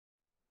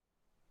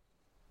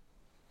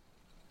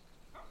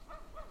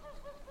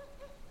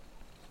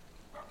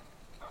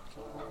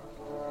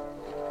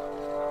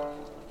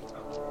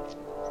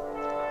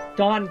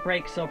Dawn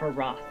breaks over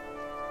Roth.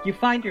 You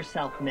find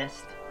yourself,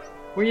 Mist,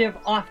 where you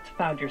have oft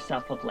found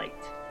yourself of late.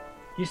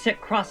 You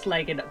sit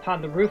cross-legged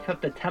upon the roof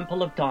of the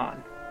Temple of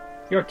Dawn,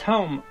 your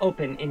tome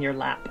open in your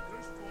lap.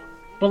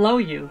 Below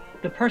you,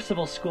 the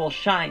Percival School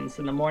shines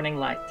in the morning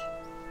light.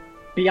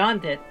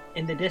 Beyond it,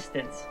 in the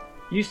distance,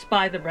 you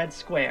spy the Red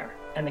Square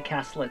and the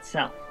castle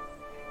itself.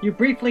 You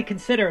briefly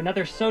consider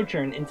another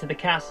sojourn into the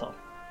castle.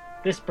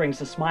 This brings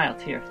a smile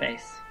to your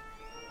face.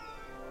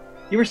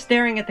 You are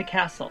staring at the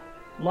castle,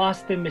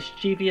 lost in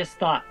mischievous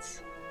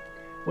thoughts,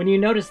 when you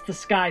notice the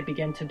sky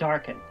begin to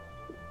darken.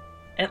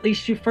 At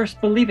least you first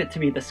believe it to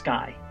be the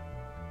sky.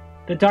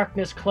 The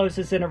darkness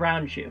closes in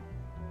around you.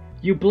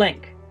 You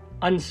blink,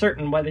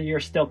 uncertain whether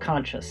you're still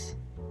conscious.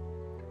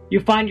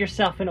 You find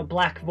yourself in a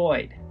black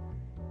void.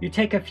 You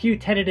take a few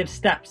tentative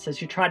steps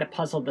as you try to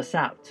puzzle this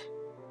out.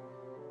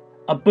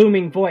 A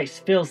booming voice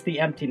fills the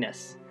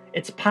emptiness.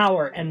 Its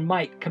power and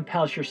might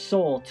compels your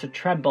soul to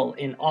tremble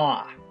in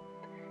awe.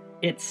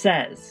 It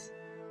says,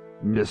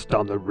 "Mist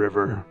on the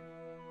river.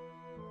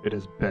 It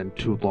has been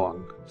too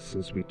long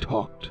since we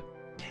talked.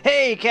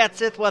 Hey,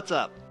 Catsith, what's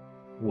up?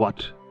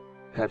 What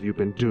have you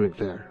been doing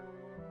there?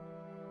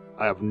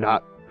 I have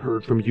not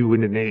heard from you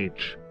in an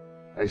age.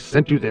 I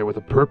sent you there with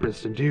a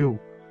purpose, and you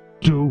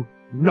do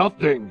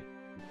nothing.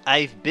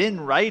 I've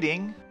been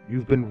writing.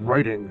 You've been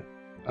writing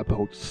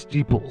about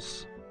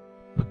steeples,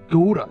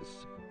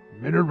 pagodas,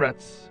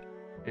 minarets,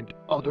 and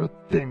other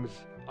things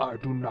I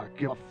do not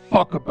give a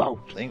fuck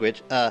about."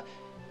 Language.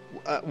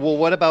 Well,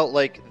 what about,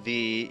 like,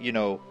 the,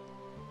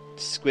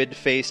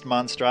 squid-faced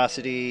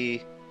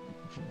monstrosity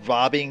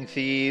robbing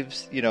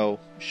thieves,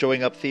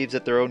 showing up thieves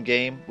at their own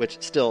game,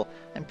 which still,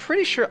 I'm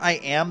pretty sure I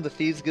am the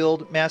Thieves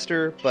Guild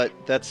master, but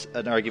that's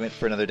an argument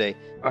for another day.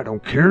 I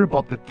don't care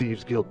about the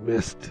Thieves Guild,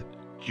 Mist.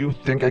 Do you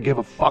think I give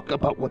a fuck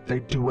about what they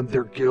do in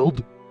their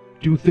guild?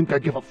 Do you think I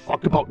give a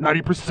fuck about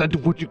 90%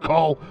 of what you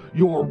call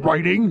your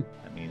writing?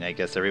 I mean, I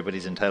guess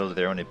everybody's entitled to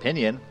their own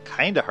opinion.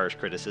 Kinda harsh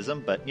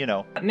criticism, but,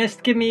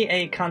 Mist, give me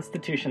a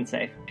Constitution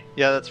save.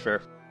 Yeah, that's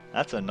fair.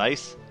 That's a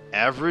nice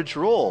average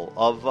roll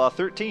of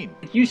 13.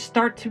 You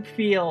start to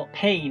feel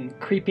pain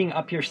creeping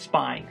up your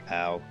spine.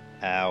 Ow,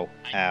 ow,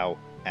 ow,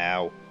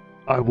 ow.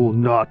 I will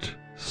not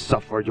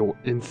suffer your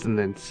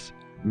insolence,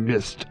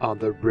 Mist on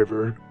the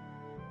river.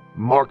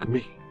 Mark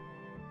me.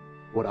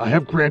 What I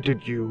have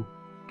granted you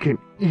can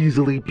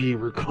easily be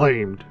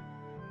reclaimed.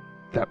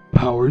 That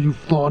power you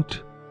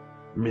flaunt,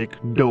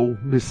 make no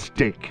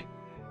mistake,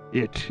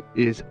 it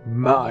is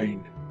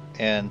mine.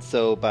 And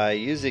so by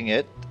using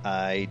it,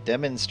 I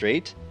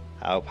demonstrate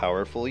how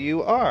powerful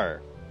you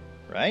are,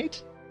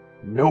 right?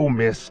 No,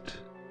 Mist.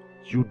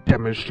 You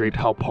demonstrate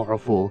how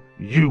powerful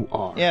you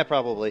are. Yeah,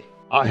 probably.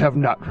 I have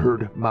not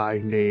heard my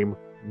name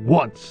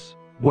once.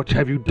 What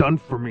have you done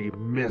for me,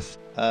 Mist?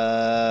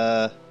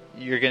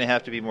 You're gonna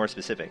have to be more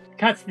specific.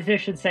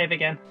 Constitution save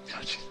again.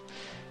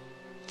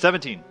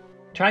 17.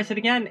 Tries it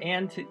again,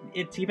 and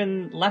it's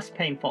even less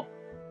painful.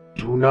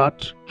 Do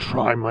not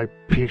try my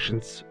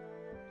patience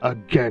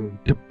again,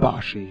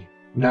 Dabashi.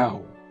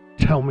 Now,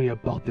 tell me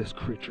about this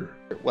creature.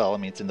 Well, I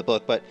mean, it's in the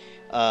book, but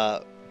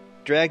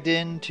dragged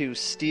in to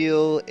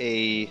steal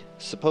a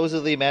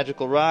supposedly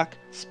magical rock.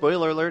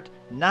 Spoiler alert,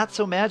 not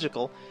so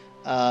magical,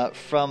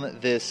 from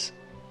this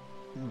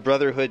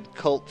Brotherhood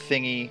cult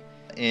thingy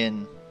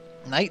in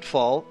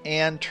Nightfall,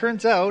 and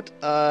turns out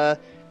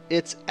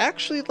it's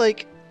actually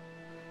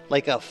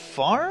like a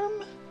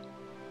farm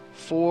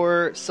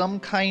for some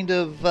kind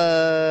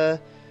of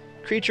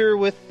creature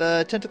with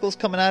tentacles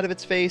coming out of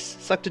its face,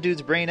 sucked a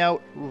dude's brain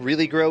out,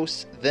 really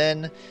gross,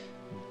 then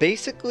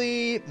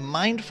basically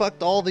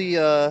mind-fucked all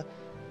the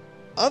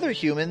other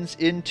humans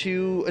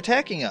into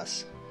attacking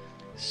us.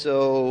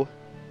 So,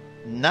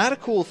 not a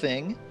cool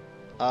thing,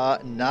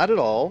 not at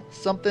all,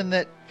 something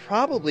that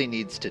probably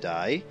needs to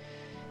die,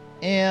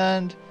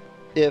 and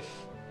if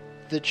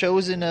the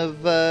Chosen of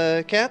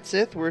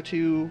Catsith were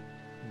to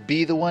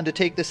be the one to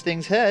take this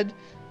thing's head,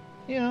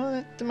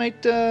 that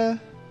might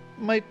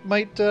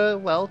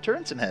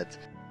turn some heads.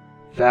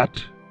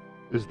 That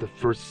is the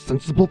first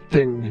sensible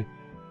thing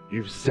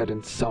you've said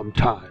in some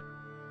time.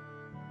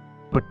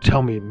 But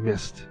tell me,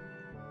 Mist,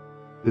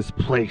 this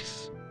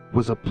place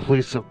was a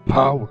place of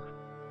power.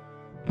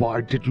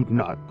 Why did you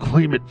not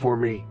claim it for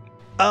me?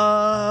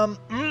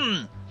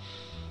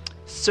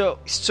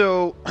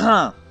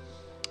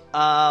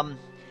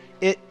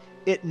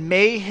 It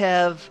may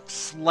have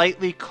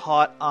slightly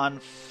caught on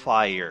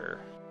fire.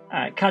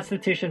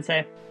 Constitution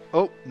save.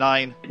 Oh,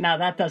 9. Now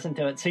that doesn't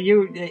do it. So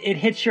it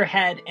hits your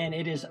head, and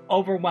it is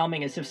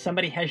overwhelming, as if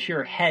somebody has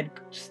your head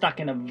stuck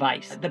in a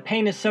vice. The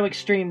pain is so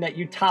extreme that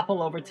you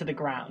topple over to the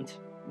ground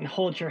and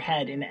hold your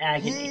head in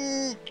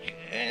agony.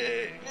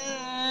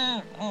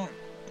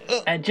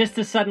 And just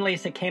as suddenly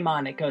as it came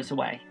on, it goes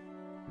away.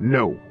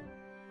 No.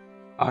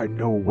 I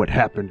know what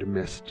happened,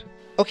 Mist.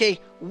 Okay,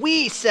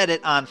 we set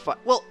it on fire.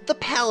 Well, the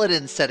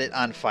Paladin set it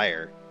on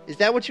fire. Is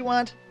that what you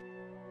want?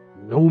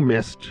 No,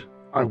 Mist.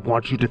 I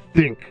want you to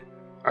think.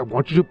 I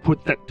want you to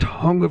put that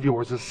tongue of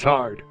yours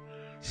aside.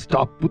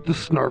 Stop with the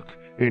snark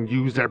and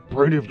use that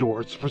brain of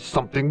yours for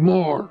something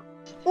more.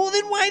 Well,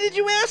 then why did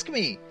you ask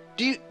me?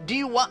 Do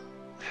you want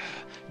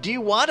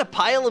a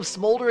pile of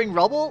smoldering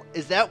rubble?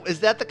 Is that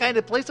the kind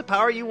of place of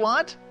power you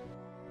want?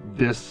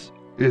 This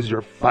is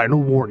your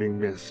final warning,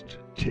 Mist.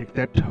 Take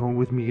that tone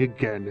with me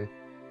again,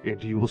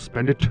 and you will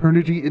spend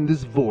eternity in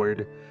this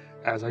void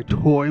as I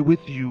toy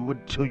with you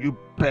until you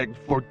beg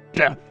for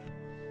death.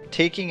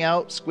 Taking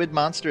out squid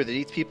monster that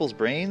eats people's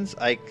brains,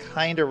 I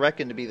kinda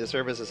reckon to be the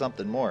service of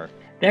something more.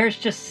 There's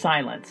just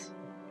silence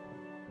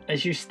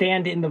as you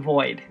stand in the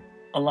void,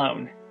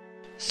 alone.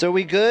 So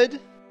we good?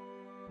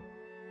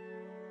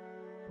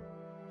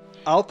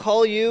 I'll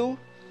call you.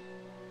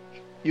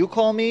 You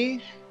call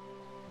me?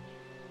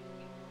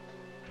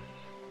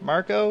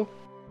 Marco?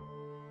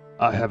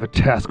 I have a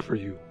task for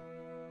you.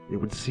 It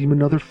would seem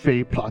another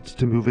Fae plots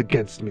to move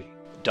against me.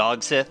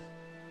 Dog Sith?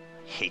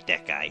 Hate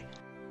that guy.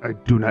 I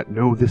do not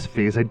know this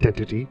Fae's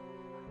identity,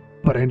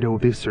 but I know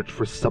they search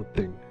for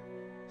something.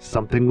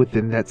 Something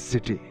within that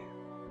city.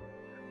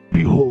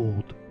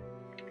 Behold.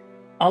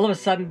 All of a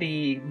sudden,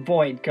 the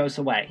void goes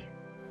away,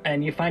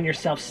 and you find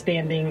yourself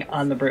standing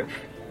on the roof.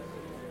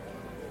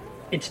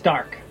 It's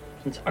dark.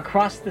 It's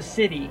across the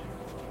city,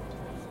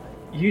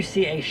 you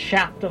see a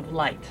shaft of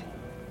light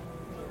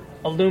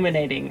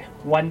illuminating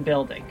one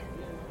building.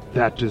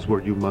 That is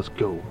where you must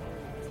go.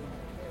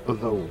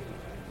 Alone.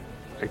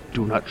 I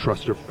do not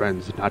trust your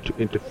friends not to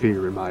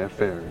interfere in my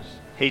affairs.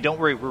 Hey, don't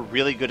worry, we're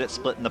really good at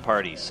splitting the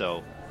party,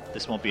 so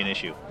this won't be an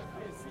issue.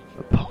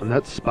 Upon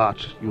that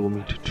spot, you will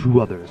meet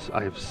 2 others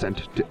I have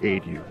sent to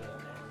aid you.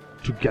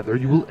 Together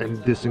you will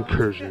end this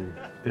incursion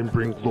and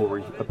bring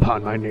glory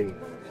upon my name.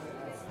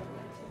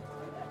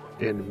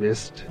 And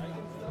Mist,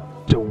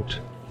 don't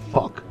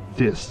fuck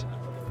this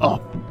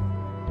up.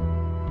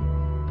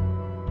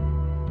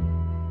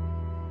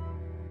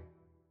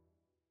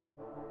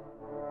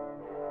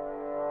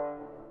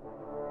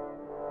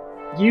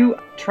 You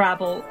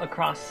travel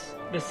across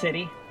the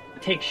city.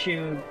 It takes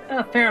you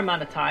a fair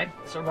amount of time.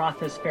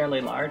 Zarath is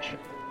fairly large.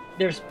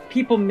 There's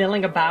people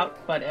milling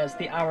about, but as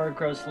the hour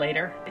grows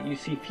later, you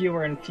see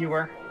fewer and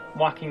fewer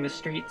walking the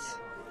streets.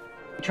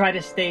 You try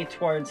to stay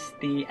towards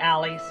the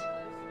alleys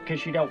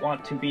because you don't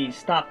want to be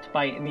stopped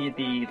by any of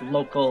the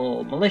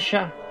local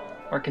militia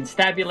or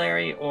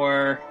constabulary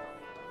or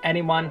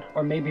anyone,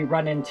 or maybe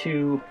run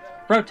into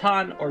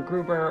Broton or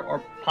Gruber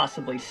or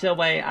possibly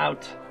Silway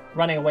out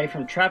running away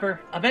from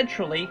Trevor.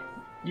 Eventually,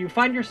 you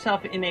find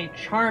yourself in a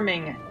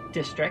charming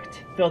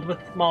district filled with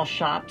small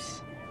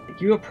shops.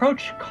 You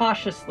approach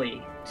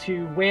cautiously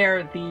to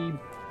where the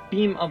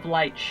beam of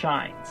light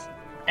shines.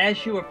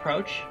 As you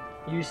approach,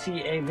 you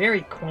see a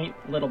very quaint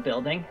little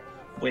building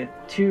with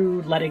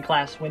 2 leaded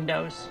glass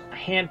windows, a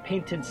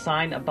hand-painted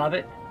sign above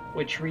it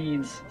which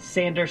reads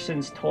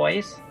Sanderson's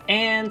Toys,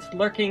 and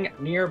lurking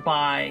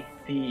nearby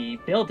the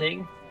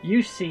building,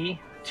 you see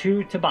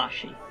 2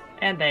 Tabashi,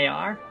 and they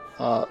are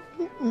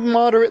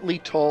moderately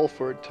tall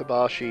for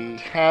Tabashi,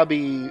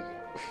 tabby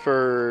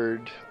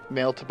furred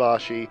male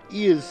Tabashi.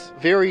 He is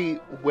very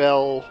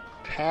well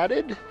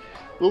padded,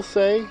 we'll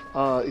say.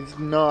 He's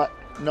not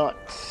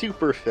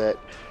super fit.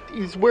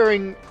 He's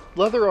wearing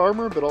leather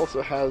armor, but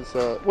also has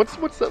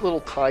what's that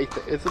little tie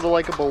thing? Is it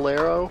like a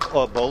bolero?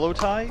 Oh, a bolo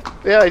tie?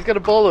 Yeah, he's got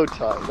a bolo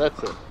tie.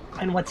 That's it.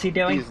 And what's he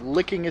doing? He's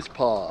licking his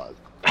paws.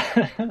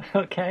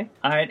 Okay.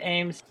 Alright,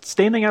 Ames.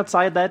 Standing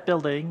outside that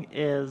building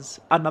is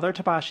another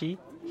Tabashi.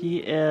 He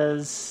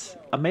is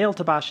a male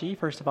Tabashi,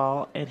 first of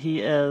all, and he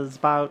is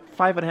about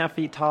 5.5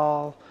 feet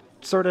tall,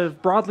 sort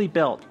of broadly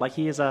built. Like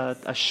he is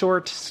a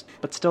short,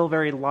 but still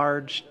very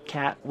large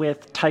cat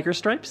with tiger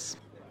stripes.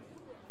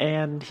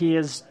 And he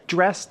is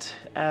dressed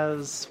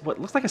as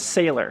what looks like a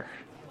sailor.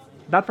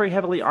 Not very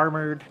heavily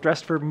armored,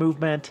 dressed for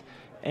movement,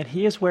 and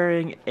he is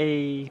wearing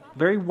a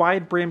very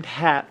wide-brimmed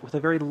hat with a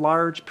very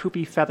large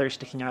poopy feather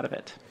sticking out of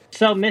it.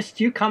 So, Mist,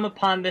 you come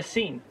upon this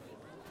scene.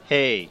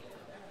 Hey,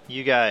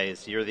 you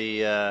guys, you're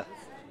the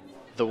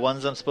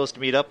ones I'm supposed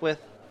to meet up with?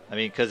 I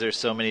mean, because there's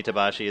so many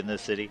Tabashi in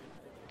this city.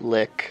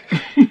 Lick.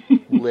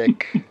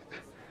 Lick.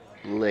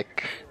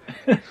 Lick.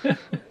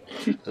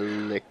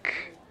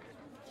 Lick.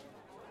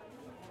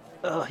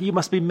 You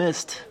must be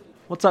Mist.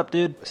 What's up,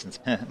 dude? Since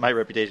my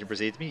reputation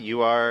precedes me,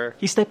 you are...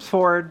 He steps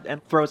forward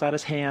and throws out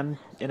his hand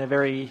in a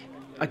very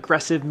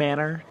aggressive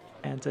manner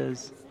and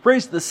says,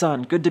 Rays of the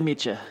Sun, good to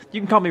meet you.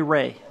 You can call me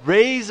Ray.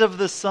 Rays of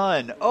the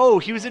Sun. Oh,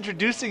 he was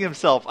introducing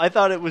himself. I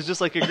thought it was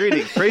just like a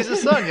greeting. Rays of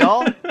the Sun,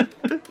 y'all.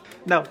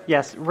 No,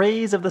 yes,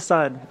 Rays of the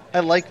Sun. I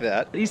like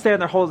that. He's standing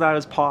there holding out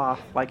his paw,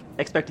 like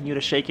expecting you to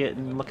shake it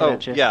and looking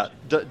at you. Yeah,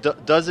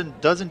 does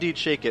indeed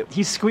shake it.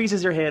 He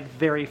squeezes your hand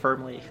very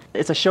firmly.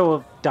 It's a show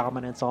of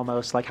dominance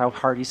almost, like how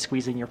hard he's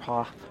squeezing your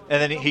paw.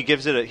 And then he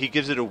gives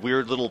it a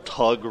weird little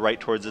tug right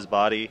towards his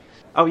body.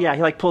 Oh yeah,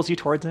 he like pulls you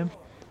towards him.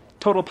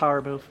 Total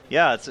power move.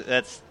 Yeah,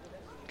 that's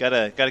got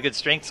a good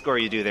strength score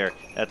you do there.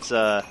 That's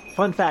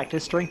Fun fact,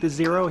 his strength is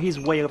 0, he's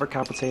way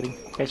overcompensating.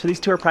 Okay, so these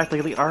two are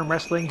practically arm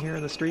wrestling here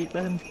in the street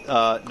then?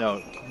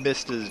 No,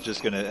 Mist is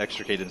just going to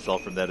extricate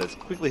himself from that as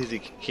quickly as he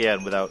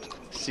can without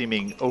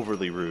seeming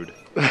overly rude.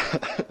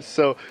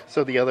 So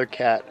the other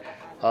cat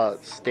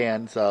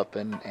stands up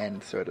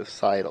and sort of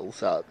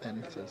sidles up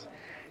and says,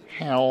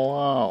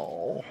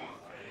 "Hello.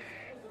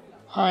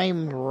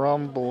 I'm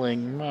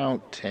Rumbling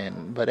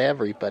Mountain, but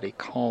everybody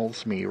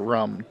calls me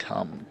Rum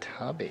Tum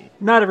Tubby.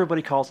 Not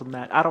everybody calls him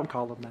that. I don't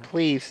call him that.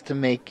 Pleased to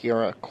make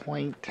your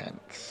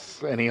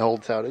acquaintance." And he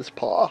holds out his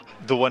paw.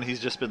 The one he's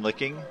just been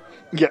licking?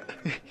 Yeah.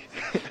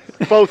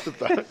 Both of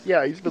them.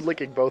 Yeah, he's been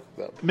licking both of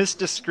them. Mist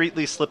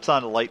discreetly slips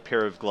on a light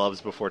pair of gloves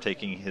before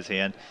taking his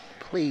hand.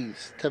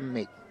 Pleased to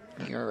make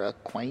your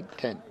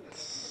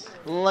acquaintance.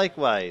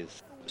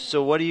 Likewise.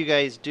 So what do you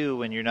guys do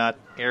when you're not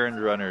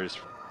errand runners?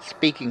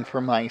 Speaking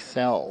for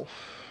myself,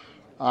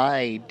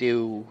 I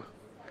do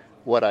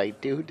what I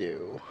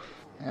do,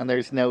 and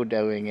there's no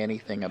doing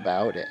anything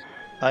about it.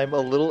 I'm a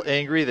little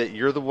angry that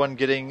you're the one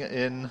getting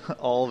in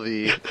all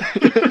the...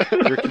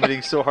 You're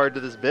committing so hard to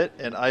this bit,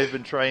 and I've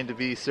been trying to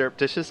be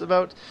surreptitious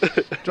about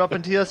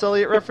dropping T.S.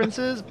 Eliot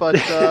references, but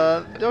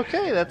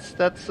okay, that's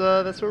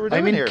what we're doing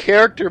I'm in here.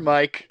 character,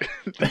 Mike.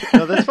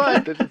 No, that's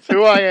fine. This is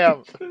who I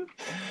am.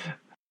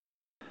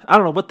 I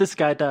don't know what this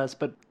guy does,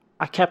 but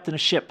I captain a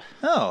ship.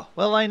 Oh,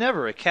 well, I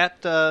never. A cat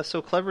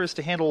so clever as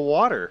to handle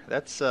water.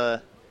 That's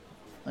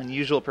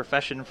unusual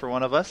profession for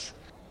one of us.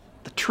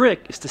 The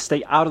trick is to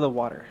stay out of the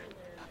water.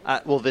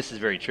 Well, this is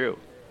very true.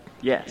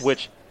 Yes.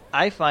 Which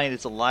I find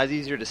it's a lot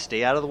easier to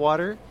stay out of the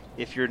water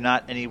if you're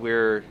not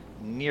anywhere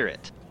near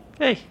it.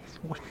 Hey,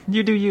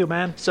 you do you,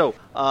 man. So,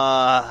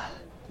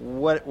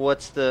 what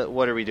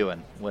are we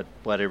doing? What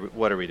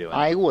are we doing?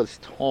 I was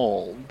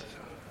told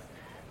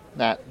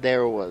that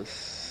there was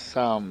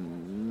some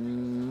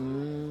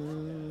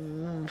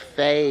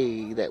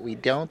fae that we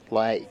don't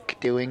like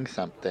doing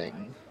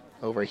something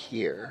over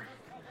here.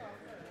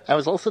 I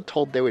was also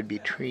told there would be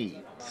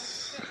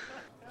treats.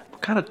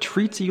 What kind of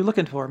treats are you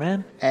looking for,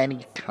 man?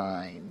 Any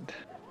kind.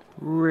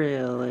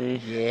 Really?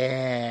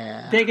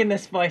 Yeah. Digging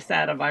this voice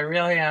out of, I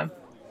really am.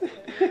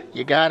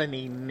 You got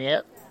any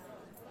nip?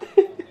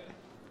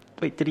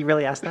 Wait, did he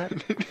really ask that?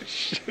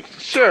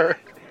 Sure.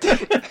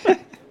 This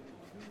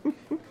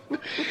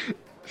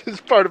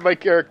is part of my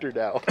character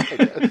now, I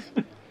guess.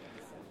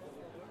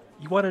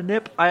 You want a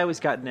nip? I always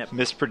got nip.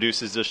 Mist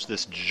produces just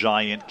this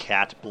giant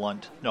cat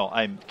blunt. No,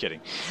 I'm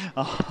kidding.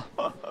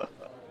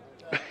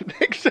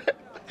 Except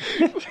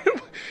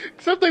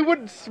they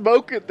wouldn't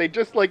smoke it. They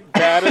just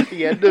bat at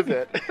the end of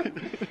it.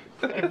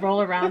 I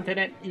roll around in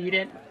it, eat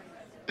it.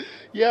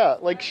 Yeah,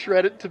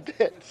 shred it to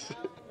bits.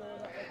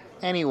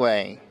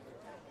 Anyway,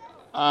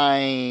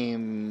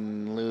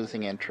 I'm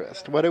losing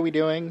interest. What are we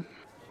doing?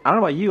 I don't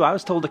know about you. I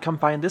was told to come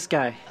find this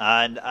guy.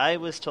 And I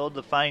was told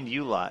to find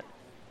you lot.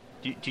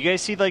 Do you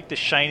guys see the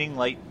shining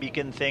light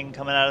beacon thing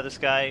coming out of the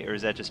sky, or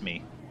is that just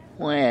me?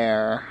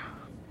 Where?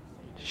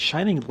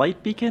 Shining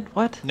light beacon?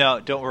 What? No,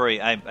 don't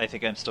worry. I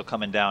think I'm still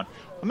coming down.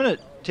 I'm going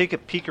to take a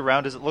peek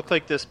around. Does it look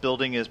like this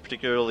building is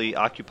particularly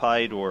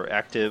occupied or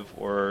active,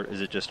 or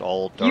is it just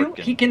all dark?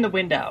 You peek in the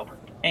window,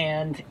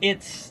 and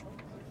it's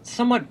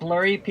somewhat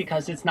blurry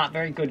because it's not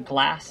very good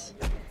glass,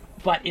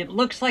 but it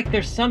looks like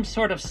there's some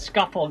sort of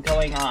scuffle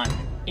going on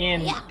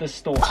in the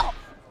store.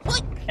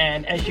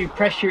 And as you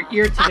press your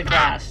ear to the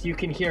glass, you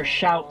can hear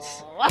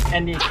shouts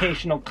and the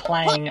occasional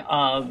clang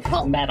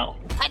of metal.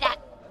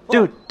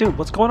 Dude,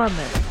 what's going on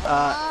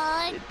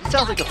there? It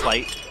sounds like a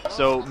fight.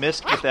 So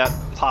Mist, with that,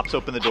 pops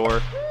open the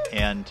door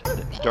and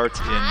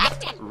darts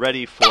in,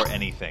 ready for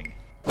anything.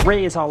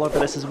 Ray is all over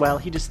this as well.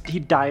 He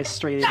dives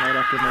straight in right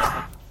after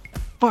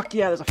this. Fuck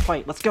yeah, there's a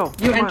fight. Let's go.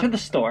 You Come enter on. the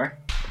store,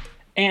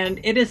 and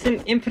it is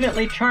an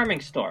infinitely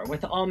charming store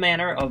with all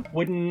manner of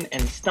wooden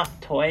and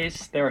stuffed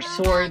toys. There are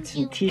swords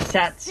and tea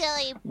sets,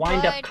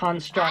 wind-up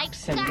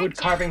constructs, and wood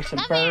carvings of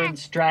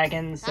birds,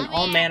 dragons, and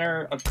all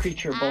manner of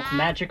creature both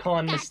magical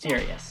and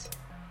mysterious.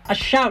 A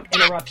shout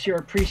interrupts your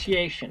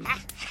appreciation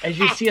as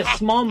you see a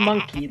small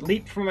monkey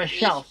leap from a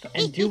shelf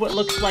and do what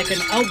looks like an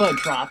elbow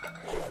drop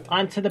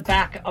onto the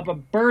back of a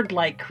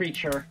bird-like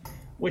creature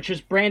which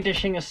is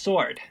brandishing a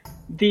sword.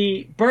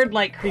 The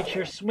bird-like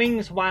creature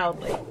swings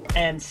wildly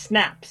and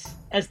snaps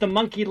as the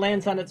monkey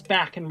lands on its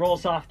back and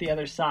rolls off the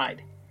other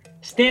side.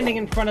 Standing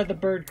in front of the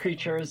bird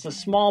creature is a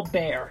small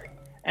bear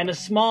and a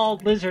small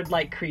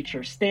lizard-like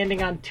creature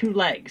standing on two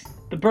legs.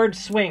 The bird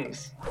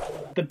swings.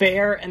 The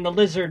bear and the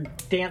lizard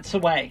dance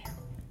away.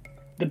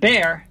 The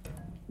bear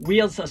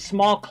wields a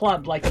small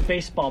club like a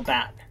baseball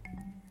bat.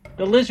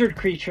 The lizard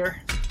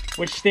creature,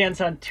 which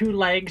stands on two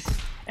legs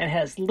and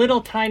has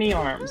little tiny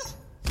arms,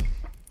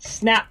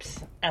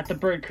 snaps at the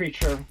bird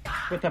creature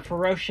with a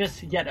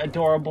ferocious yet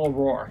adorable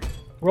roar.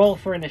 Roll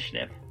for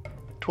initiative.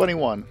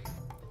 21.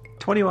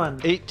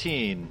 21.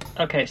 18.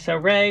 Okay, so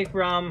Ray,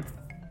 Rum,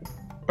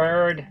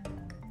 Bird,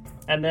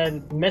 and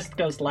then Mist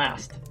goes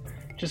last.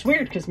 Which is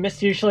weird, because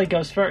Mist usually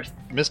goes first.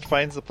 Mist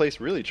finds the place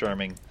really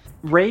charming.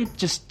 Ray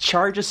just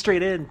charges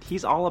straight in.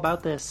 He's all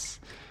about this.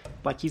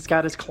 He's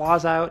got his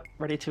claws out,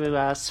 ready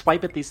to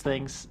swipe at these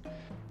things.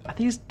 I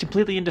think he's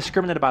completely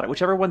indiscriminate about it.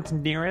 Whichever one's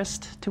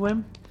nearest to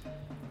him,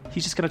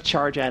 he's just going to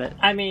charge at it.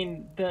 I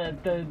mean,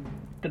 the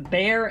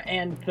bear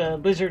and the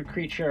lizard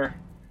creature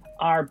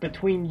are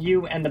between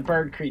you and the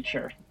bird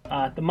creature.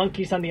 The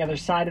monkey's on the other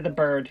side of the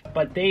bird,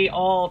 but the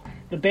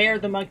bear,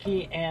 the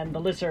monkey, and the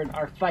lizard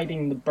are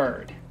fighting the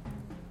bird.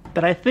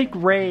 But I think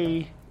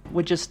Ray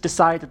would just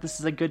decide that this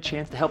is a good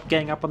chance to help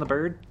gang up on the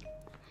bird.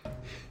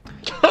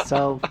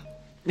 So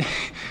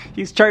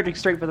he's charging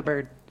straight for the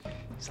bird.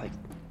 He's like,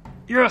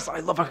 "Yes, I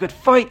love a good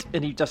fight,"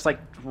 and he just like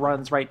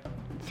runs right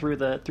through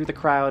the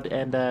crowd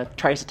and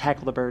tries to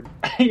tackle the bird.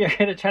 You're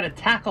gonna try to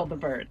tackle the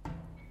bird.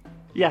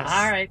 Yes.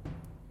 All right.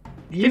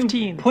 You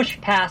 15. push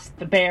past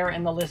the bear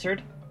and the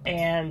lizard,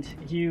 and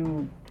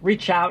you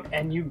reach out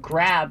and you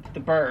grab the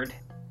bird.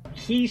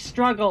 He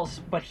struggles,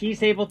 but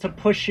he's able to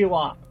push you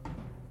off.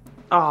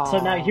 Aww. So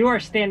now you are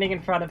standing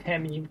in front of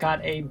him. You've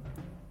got a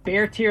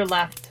bear to your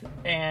left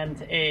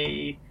and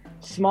a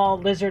small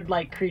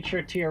lizard-like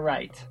creature to your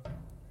right.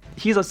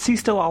 He's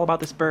still all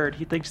about this bird.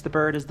 He thinks the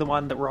bird is the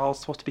one that we're all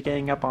supposed to be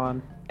ganging up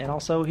on. And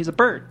also, he's a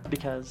bird,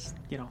 because,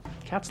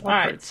 cats love All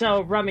right, birds.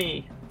 so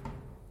Rummy.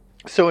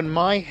 So in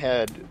my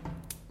head,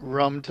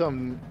 Rum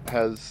Tum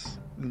has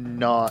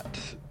not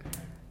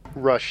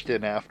rushed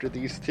in after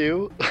these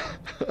two.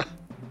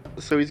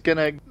 So he's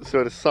gonna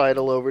sort of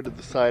sidle over to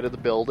the side of the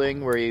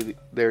building where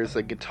there's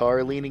a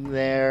guitar leaning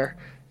there,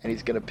 and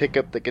he's gonna pick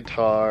up the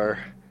guitar,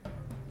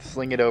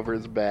 sling it over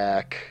his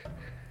back,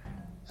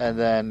 and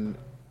then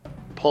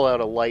pull out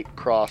a light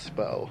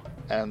crossbow,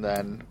 and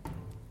then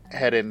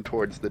head in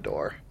towards the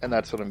door. And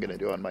that's what I'm gonna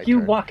do on my You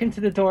turn. walk into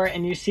the door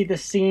and you see the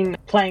scene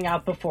playing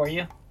out before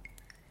you.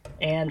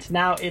 And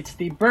now it's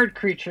the bird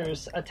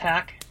creature's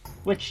attack,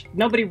 which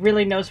nobody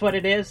really knows what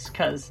it is,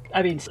 because,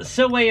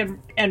 Silway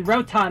and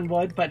Rotan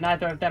would, but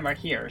neither of them are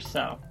here,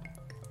 so.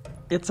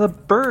 It's a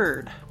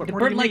bird. What The more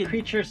do you bird-like need?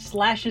 creature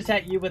slashes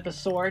at you with a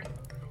sword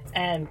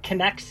and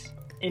connects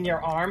in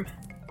your arm,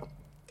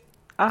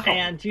 Ow.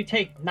 and you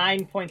take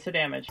 9 points of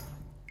damage.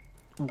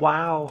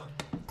 Wow.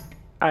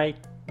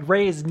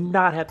 Ray is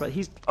not happy.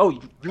 He's,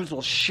 you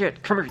little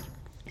shit. Come here.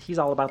 He's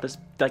all about this,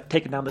 like,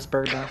 taking down this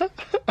bird now.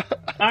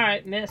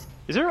 Alright, miss.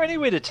 Is there any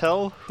way to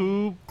tell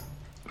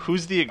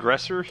who's the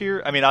aggressor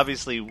here? I mean,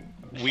 obviously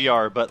we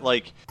are, but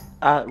like...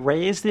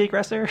 Ray is the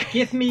aggressor?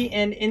 Give me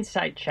an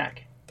insight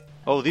check.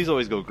 Oh, these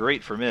always go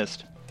great for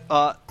Mist.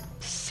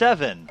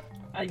 7.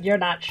 You're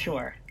not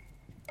sure.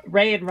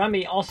 Ray and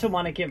Rummy also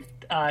want to give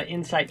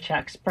insight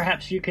checks.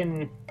 Perhaps you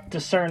can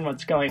discern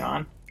what's going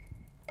on.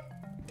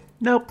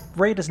 Nope.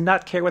 Ray does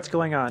not care what's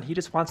going on. He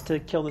just wants to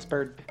kill this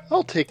bird.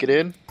 I'll take it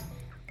in.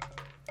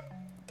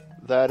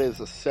 That is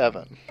a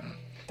 7.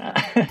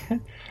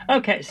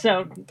 Okay,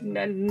 so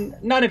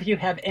none of you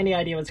have any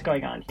idea what's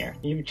going on here.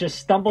 You've just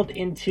stumbled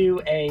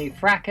into a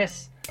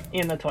fracas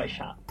in the toy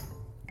shop.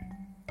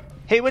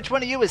 Hey, which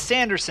one of you is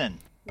Sanderson?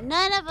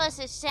 None of us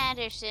is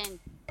Sanderson.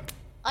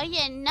 Are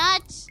you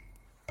nuts?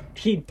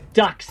 He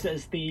ducks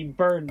as the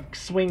bird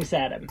swings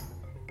at him.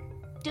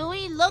 Do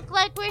we look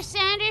like we're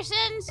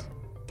Sandersons?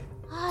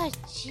 Oh,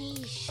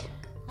 jeez.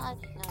 Oh,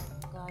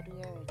 God,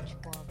 we're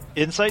in trouble.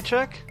 Insight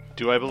check?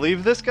 Do I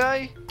believe this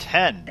guy?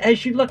 10.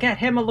 As you look at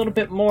him a little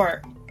bit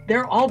more,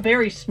 they're all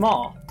very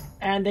small,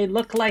 and they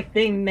look like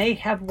they may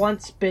have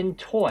once been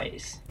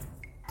toys,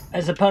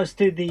 as opposed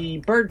to the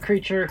bird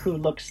creature who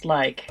looks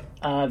like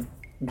a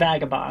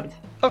vagabond.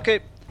 Okay,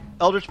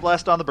 Eldritch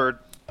Blast on the bird.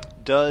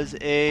 Does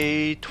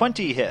a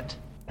 20 hit?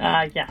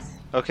 Yes.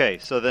 Okay,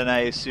 so then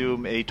I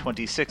assume a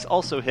 26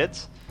 also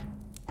hits.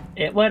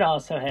 It would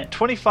also hit.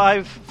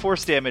 25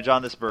 force damage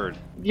on this bird.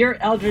 Your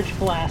Eldritch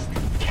Blast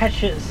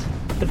catches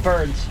the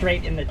bird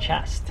straight in the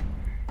chest,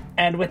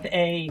 and with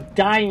a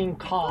dying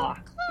caw,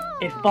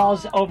 it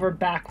falls over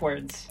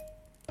backwards,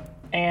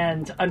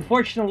 and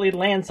unfortunately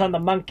lands on the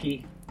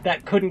monkey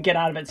that couldn't get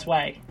out of its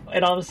way.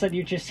 And all of a sudden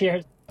you just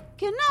hear,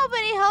 Can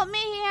nobody help me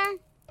here?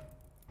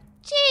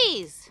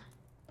 Jeez.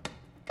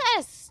 Got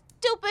a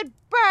stupid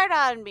bird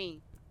on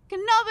me.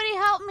 Can nobody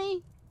help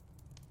me?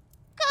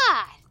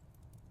 God.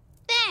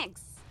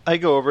 Thanks. I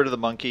go over to the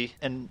monkey,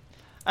 and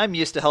I'm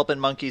used to helping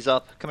monkeys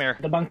up. Come here.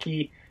 the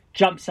monkey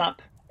jumps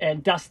up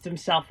and dusts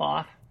himself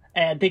off,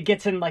 and then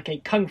gets in like a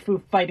kung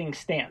fu fighting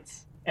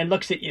stance, and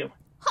looks at you.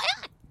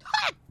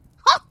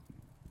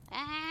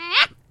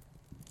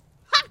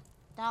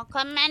 Don't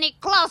come any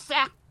closer.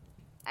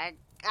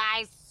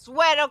 I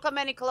swear don't come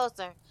any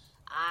closer.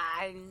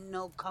 I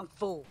know kung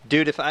fu.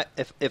 Dude,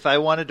 if I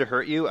wanted to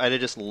hurt you, I'd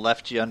have just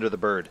left you under the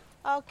bird.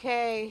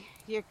 Okay,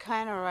 you're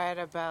kind of right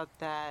about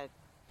that.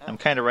 I'm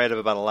kind of right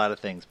about a lot of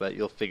things, but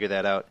you'll figure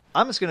that out.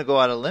 I'm just going to go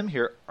out on a limb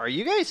here. Are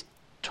you guys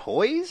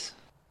toys?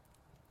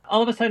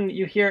 All of a sudden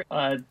you hear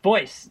a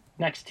voice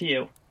next to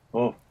you.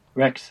 Oh,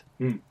 Rex,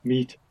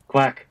 meat,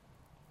 quack.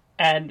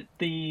 And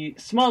the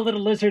small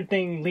little lizard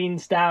thing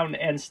leans down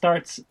and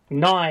starts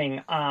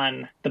gnawing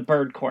on the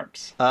bird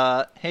corpse.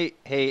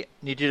 Hey,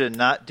 need you to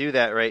not do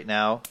that right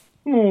now.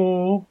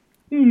 Oh,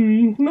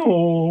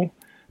 no.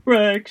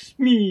 Rex,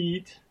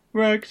 meat.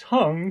 Rex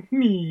hung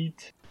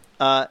meat.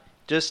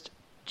 Just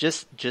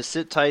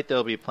sit tight.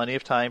 There'll be plenty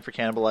of time for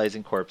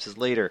cannibalizing corpses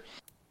later.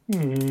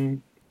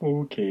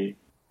 Okay.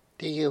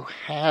 Do you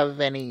have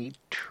any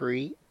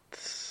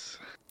treats?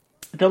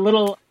 The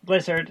little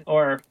lizard,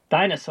 or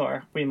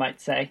dinosaur, we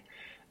might say,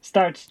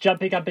 starts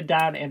jumping up and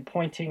down and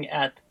pointing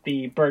at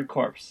the bird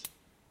corpse.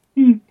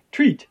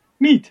 Treat!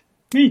 Meat!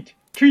 Meat!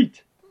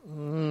 Treat!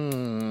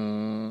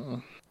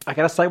 I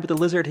gotta side with the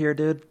lizard here,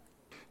 dude.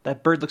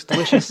 That bird looks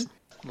delicious.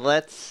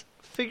 Let's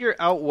figure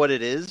out what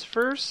it is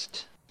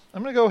first.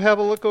 I'm gonna go have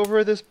a look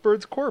over this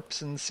bird's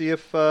corpse and see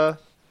if, has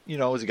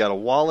he got a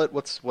wallet?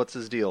 What's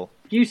his deal?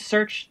 You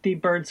search the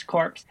bird's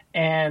corpse,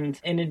 and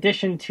in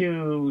addition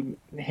to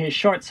his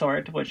short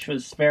sword, which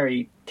was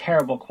very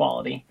terrible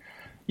quality,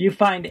 you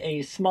find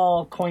a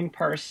small coin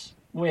purse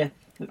with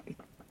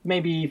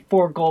maybe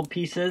 4 gold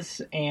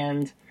pieces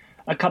and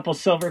a couple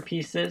silver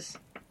pieces,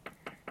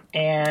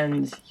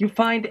 and you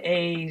find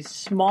a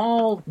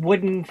small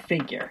wooden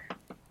figure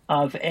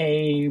of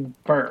a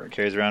bird.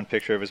 Carries around a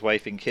picture of his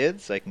wife and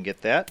kids. I can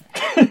get that.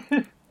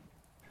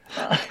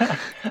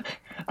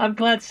 I'm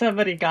glad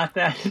somebody got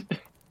that.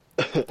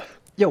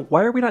 Yo,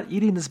 why are we not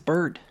eating this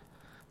bird?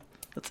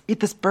 Let's eat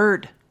this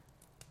bird.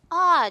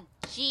 Aw,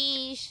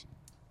 jeez.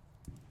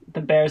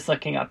 The bear's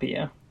looking up at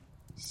you.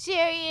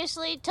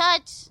 Seriously,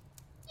 Tuts?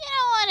 You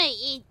don't want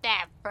to eat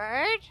that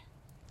bird.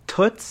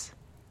 Toots?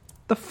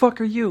 The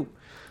fuck are you?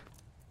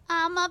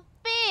 I'm a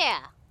bear.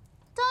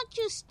 Don't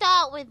you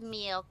start with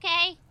me,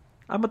 okay?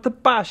 I'm a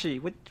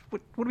Tabashi. What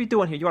are we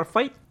doing here? You want to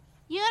fight?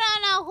 You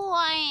don't know who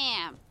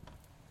I am.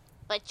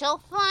 But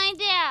you'll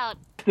find out.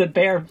 The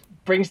bear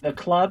brings the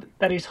club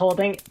that he's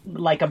holding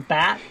like a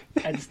bat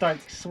and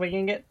starts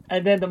swinging it.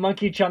 And then the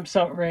monkey jumps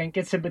over and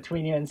gets in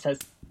between you and says,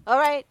 All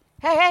right.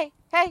 Hey.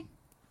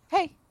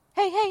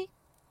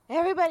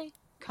 Everybody,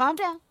 calm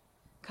down.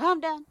 Calm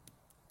down.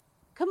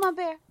 Come on,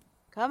 bear.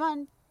 Come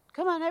on,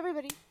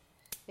 everybody.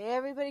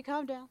 Everybody,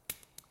 calm down.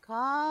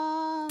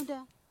 Calm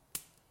down.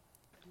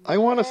 I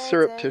want to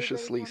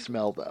surreptitiously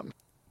smell them.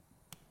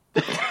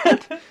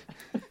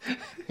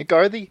 Like,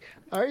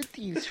 are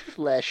these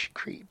flesh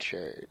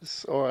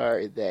creatures, or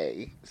are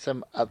they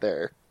some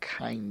other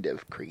kind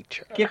of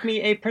creature? give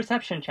me a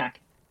perception check.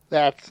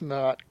 That's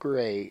not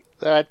great.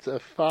 That's a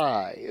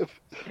 5.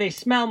 They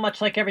smell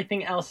much like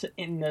everything else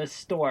in the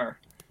store,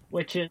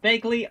 which is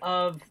vaguely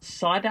of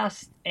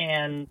sawdust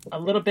and a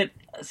little bit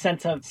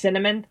sense of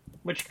cinnamon,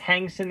 which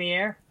hangs in the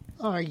air.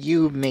 Are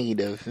you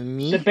made of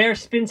meat? The bear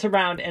spins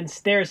around and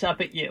stares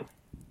up at you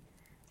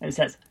and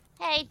says,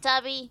 Hey,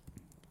 Tubby.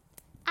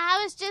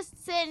 I was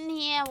just sitting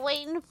here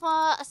waiting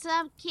for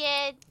some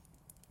kid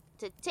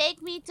to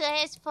take me to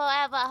his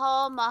forever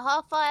home or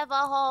her forever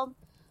home.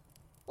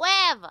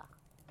 Wherever.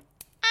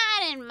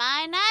 I didn't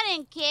mind. I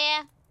didn't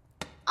care.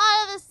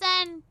 All of a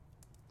sudden,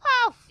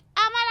 poof,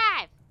 I'm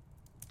alive.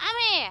 I'm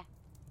here.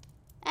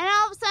 And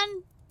all of a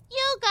sudden,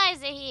 you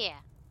guys are here.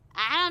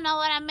 I don't know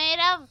what I'm made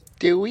of.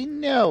 Do we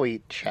know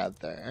each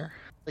other?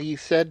 You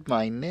said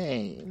my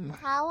name.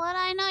 How would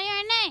I know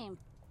your name?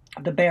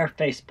 the bear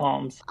face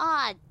palms.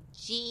 Aw,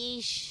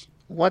 jeesh.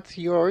 What's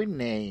your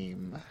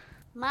name?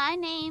 My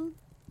name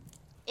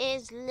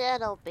is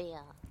Little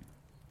Bear.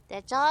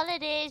 That's all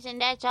it is,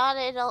 and that's all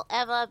it'll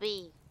ever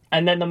be.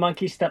 And then the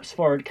monkey steps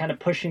forward, kind of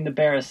pushing the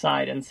bear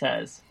aside, and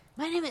says,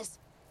 My name is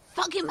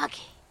Funky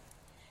Monkey,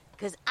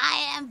 because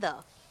I am the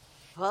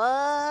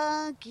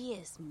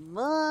funkiest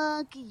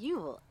monkey you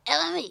will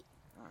ever meet.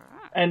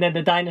 and then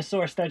the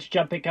dinosaur starts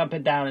jumping up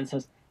and down and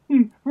says,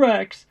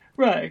 Rex,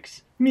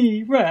 Rex,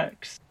 me,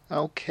 Rex.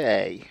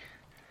 Okay.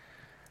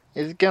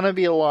 It's gonna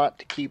be a lot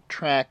to keep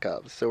track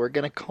of, so we're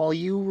gonna call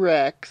you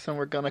Rex, and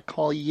we're gonna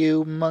call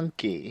you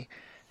Monkey,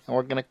 and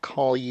we're gonna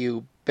call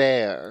you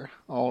Bear,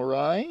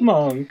 alright?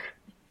 Monk,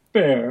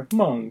 bear,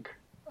 monk.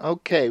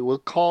 Okay, we'll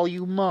call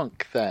you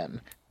Monk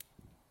then.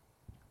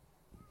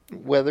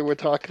 Whether we're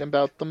talking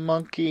about the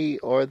monkey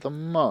or the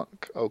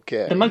monk,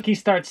 okay? The monkey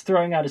starts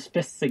throwing out his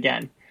fists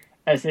again,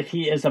 as if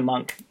he is a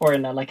monk, or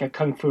in like a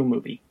kung fu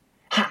movie.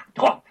 Ha!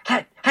 Ho!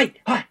 Ha! Hi!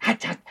 Ha! Ha!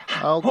 Ha!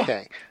 Ha!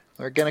 Okay,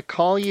 we're gonna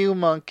call you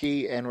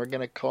Monkey, and we're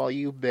gonna call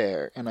you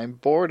Bear, and I'm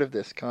bored of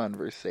this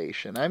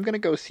conversation. I'm gonna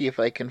go see if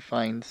I can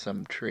find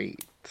some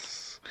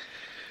treats.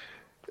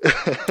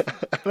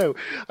 No,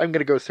 I'm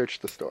gonna go search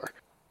the store.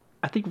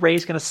 I think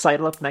Ray's gonna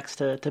sidle up next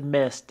to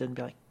Mist and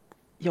be like,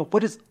 Yo,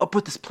 what is up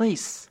with this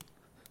place?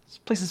 This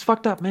place is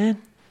fucked up,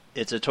 man.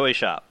 It's a toy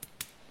shop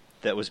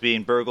that was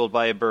being burgled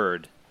by a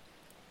bird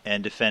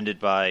and defended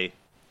by,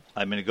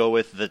 I'm going to go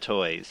with the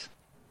toys.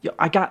 Yo,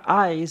 I got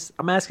eyes.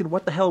 I'm asking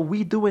what the hell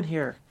we doing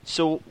here?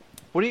 So,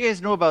 what do you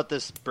guys know about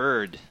this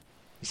bird?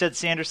 You said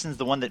Sanderson's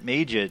the one that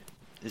made you.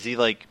 Is he,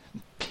 like,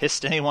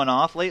 pissed anyone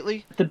off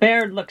lately? The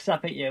bear looks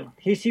up at you.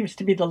 He seems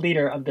to be the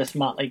leader of this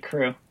motley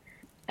crew,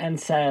 and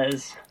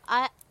says,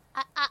 I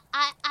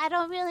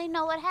don't really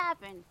know what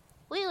happened.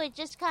 We were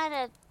just kind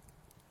of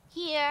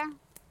here,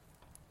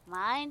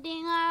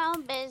 minding our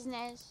own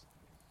business,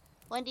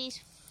 when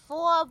these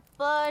 4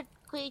 bird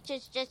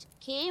creatures just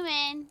came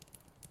in.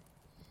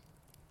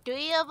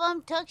 3 of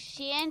them took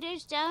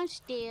Sanders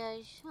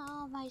downstairs.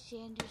 Oh, my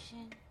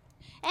Sanderson.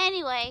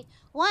 Anyway,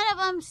 one of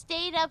them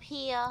stayed up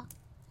here,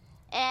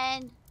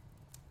 and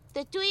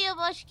the 3 of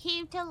us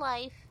came to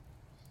life,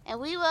 and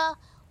we were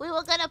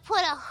gonna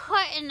put a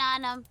hurting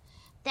on them,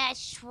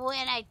 That's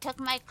when I took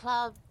my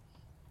club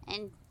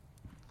and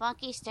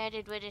Funky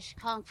started with his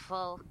kung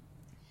fu.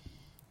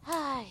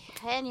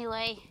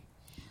 Anyway,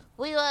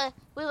 we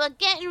were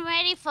getting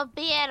ready for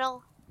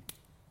battle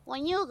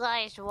when you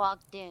guys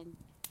walked in.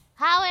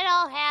 How it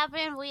all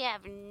happened, we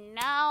have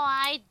no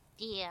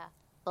idea.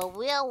 But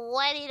we're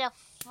ready to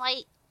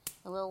fight,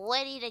 and we're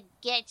ready to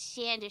get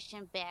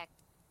Sanderson back.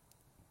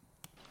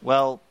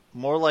 Well,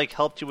 more like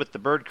helped you with the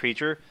bird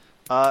creature.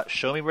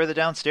 Show me where the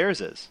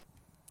downstairs is.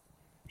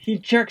 He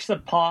jerks a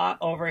paw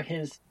over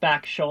his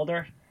back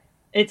shoulder.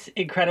 It's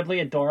incredibly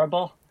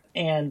adorable,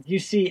 and you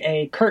see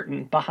a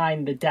curtain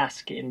behind the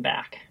desk in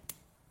back.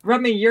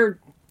 Rummy, you're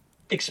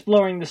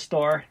exploring the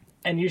store,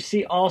 and you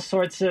see all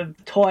sorts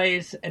of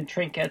toys and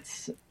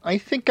trinkets. I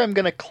think I'm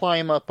going to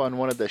climb up on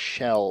one of the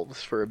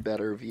shelves for a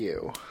better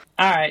view.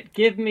 All right,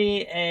 give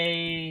me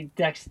a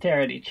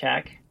dexterity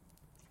check.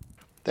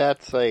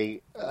 That's a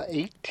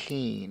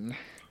 18.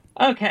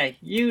 Okay,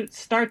 you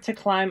start to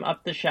climb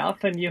up the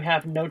shelf, and you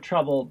have no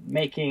trouble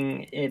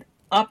making it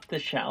up the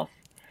shelf.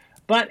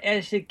 But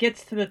as it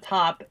gets to the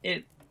top,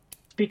 it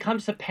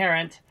becomes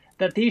apparent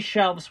that these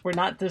shelves were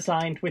not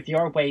designed with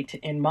your weight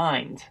in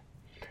mind.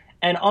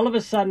 And all of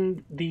a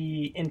sudden,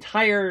 the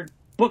entire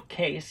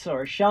bookcase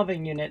or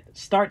shelving unit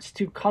starts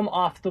to come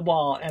off the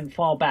wall and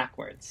fall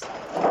backwards.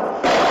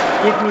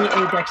 Give me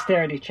a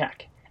dexterity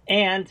check.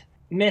 And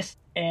Mist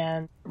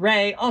and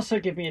Ray also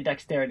give me a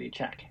dexterity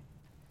check.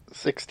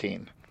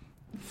 16.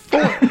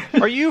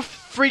 Are you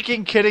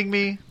freaking kidding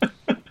me?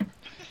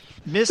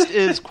 Mist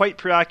is quite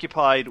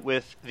preoccupied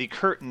with the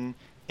curtain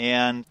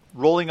and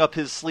rolling up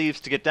his sleeves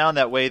to get down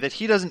that way that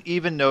he doesn't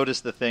even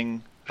notice the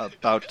thing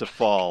about to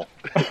fall.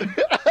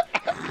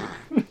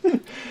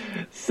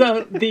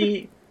 So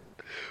the...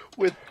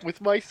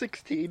 With my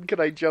 16, can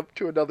I jump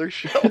to another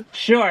shelf?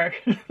 Sure.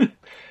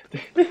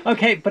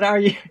 Okay, but are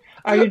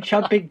you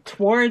jumping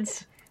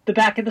towards the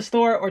back of the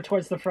store or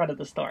towards the front of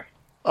the store?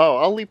 Oh,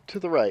 I'll leap to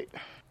the right.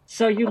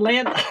 So you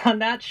land on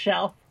that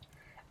shelf,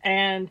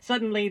 and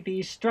suddenly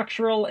the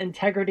structural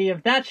integrity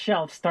of that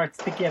shelf starts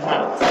to give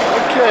out.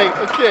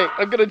 Okay,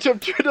 I'm gonna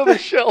jump to another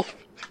shelf.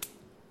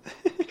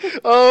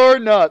 Or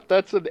not,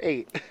 that's an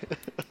 8.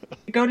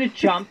 You go to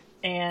jump,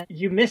 and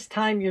you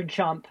mistime your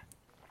jump,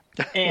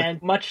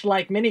 and much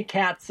like many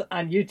cats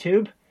on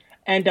YouTube,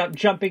 end up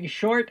jumping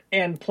short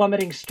and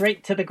plummeting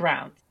straight to the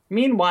ground.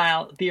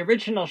 Meanwhile, the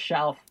original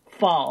shelf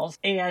falls,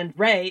 and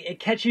Ray, it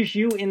catches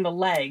you in the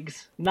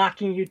legs,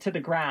 knocking you to the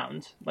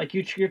ground. Like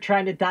you're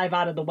trying to dive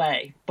out of the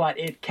way, but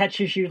it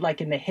catches you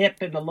like in the hip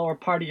and the lower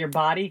part of your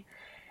body,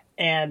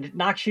 and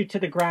knocks you to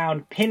the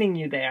ground, pinning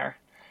you there.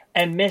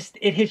 And Mist,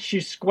 it hits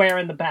you square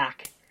in the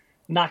back,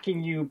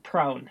 knocking you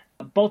prone.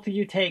 Both of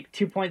you take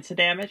 2 points of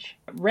damage.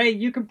 Ray,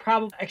 you can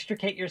probably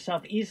extricate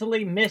yourself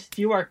easily. Mist,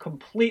 you are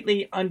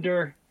completely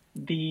under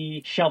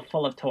the shelf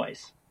full of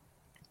toys.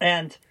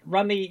 And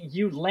Rummy,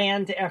 you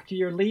land after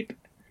your leap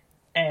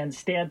and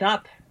stand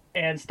up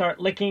and start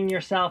licking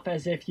yourself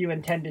as if you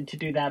intended to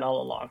do that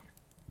all along.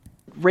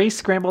 Ray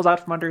scrambles out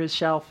from under his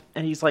shelf,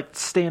 and he's like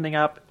standing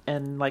up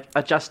and like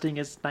adjusting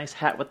his nice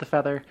hat with the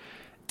feather,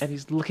 and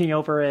he's looking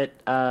over at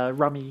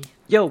Rummy.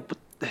 Yo, what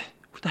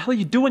the hell are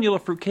you doing, you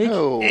little fruitcake?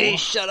 Oh. Hey,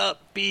 shut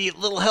up, be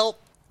little help.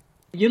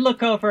 You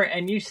look over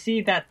and you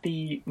see that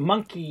the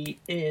monkey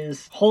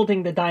is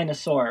holding the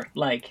dinosaur,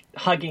 like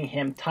hugging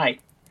him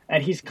tight,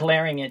 and he's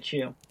glaring at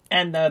you.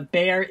 And the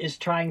bear is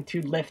trying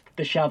to lift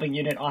the shelving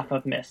unit off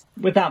of Mist,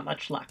 without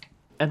much luck.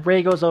 And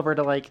Ray goes over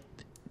to like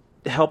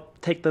help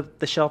take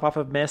the shelf off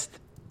of Mist,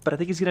 but I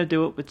think he's gonna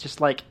do it with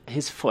just like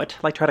his foot,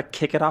 like try to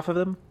kick it off of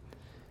him,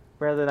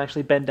 rather than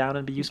actually bend down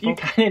and be useful. You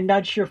kind of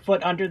nudge your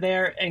foot under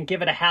there and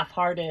give it a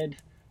half-hearted,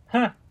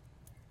 huh,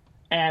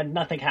 and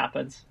nothing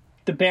happens.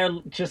 The bear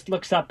just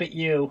looks up at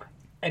you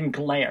and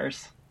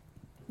glares.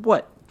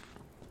 What?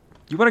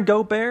 You want to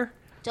go, bear?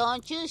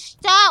 Don't you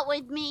start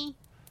with me.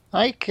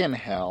 I can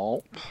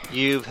help.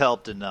 You've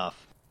helped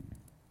enough.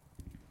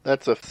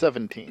 That's a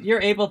 17.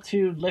 You're able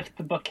to lift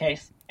the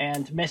bookcase,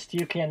 and Mist,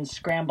 you can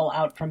scramble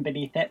out from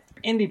beneath it.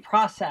 In the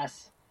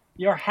process,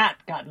 your hat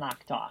got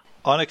knocked off.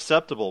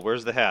 Unacceptable.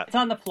 Where's the hat? It's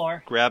on the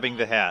floor. Grabbing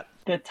the hat.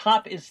 The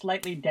top is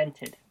slightly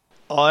dented.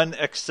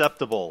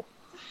 Unacceptable.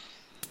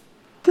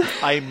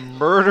 I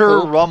murder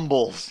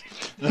Rumbles.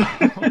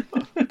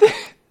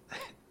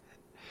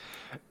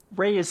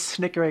 Ray is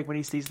snickering when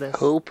he sees this.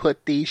 Who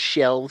put these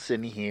shelves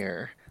in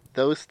here?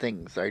 Those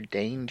things are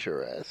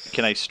dangerous.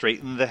 Can I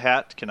straighten the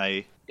hat? Can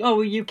I...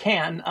 Oh, you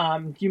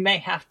can. You may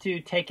have to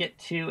take it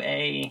to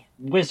a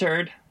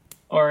wizard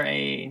or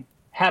a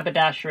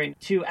haberdashery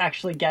to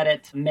actually get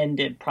it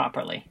mended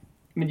properly.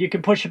 I mean, you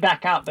can push it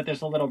back out, but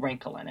there's a little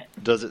wrinkle in it.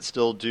 Does it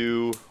still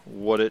do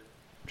what it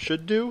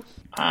should do?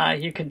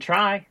 You can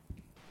try.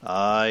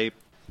 I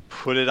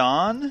put it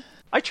on.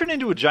 I turn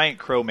into a giant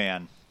crow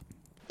man.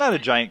 Not a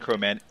giant crow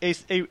man,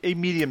 a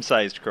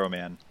medium-sized crow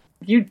man.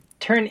 You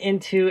turn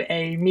into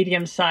a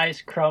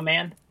medium-sized crow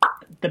man.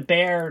 The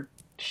bear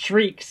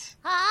shrieks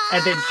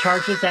and then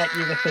charges at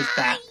you with his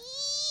bat.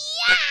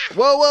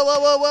 Whoa, whoa, whoa,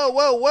 whoa, whoa,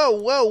 whoa, whoa,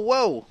 whoa,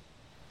 whoa.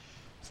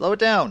 Slow it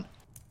down.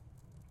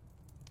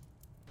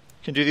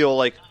 Can do the old,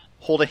 like,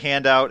 hold a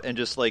hand out and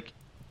just, like,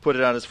 put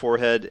it on his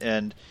forehead,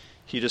 and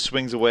he just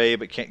swings away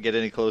but can't get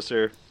any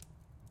closer.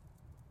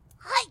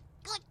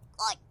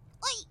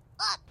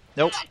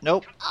 Nope.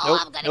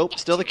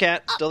 Still the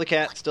cat.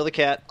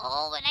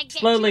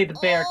 Slowly, the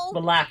bear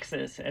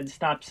relaxes and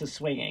stops his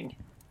swinging,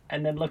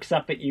 and then looks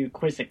up at you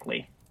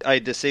quizzically. I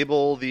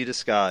disable the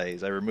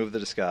disguise. I remove the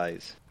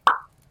disguise.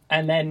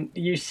 And then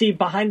you see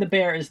behind the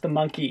bear is the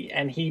monkey,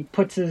 and he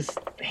puts his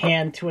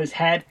hand to his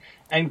head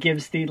and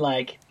gives the,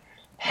 like,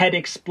 head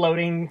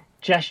exploding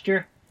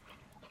gesture.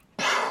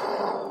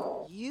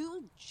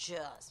 You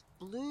just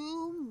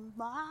blew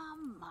my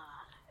mind.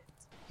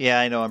 Yeah,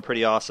 I know, I'm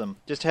pretty awesome.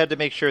 Just had to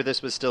make sure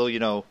this was still,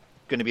 going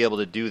to be able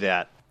to do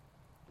that.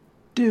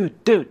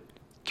 Dude, can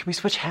we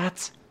switch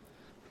hats?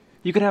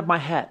 You can have my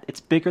hat.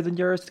 It's bigger than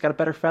yours. It's got a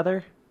better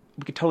feather.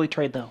 We could totally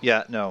trade, though.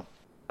 Yeah, no.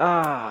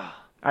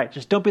 Alright,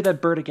 just don't be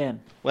that bird again.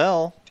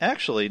 Well,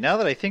 actually, now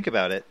that I think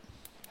about it,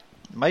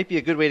 might be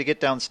a good way to get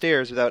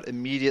downstairs without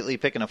immediately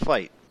picking a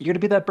fight. You're gonna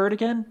be that bird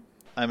again?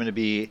 I'm going to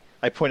be...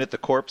 I point at the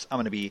corpse. I'm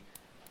going to be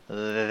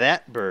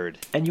that bird.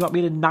 And you want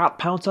me to not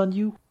pounce on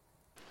you?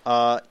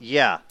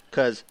 Yeah,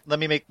 because let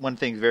me make one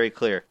thing very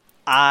clear.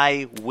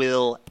 I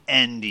will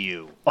end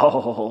you.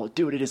 Oh,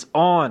 dude, it is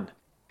on.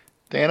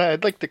 Dana,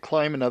 I'd like to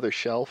climb another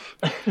shelf.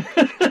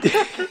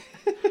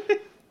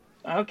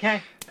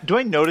 Okay. Do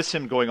I notice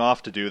him going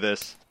off to do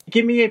this?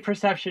 Give me a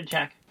perception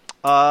check.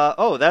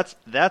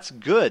 That's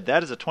good.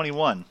 That is a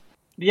 21.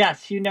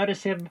 Yes, you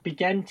notice him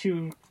begin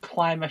to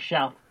climb a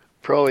shelf.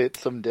 Probably at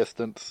some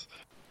distance.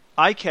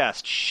 I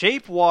cast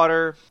Shape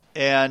Water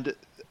and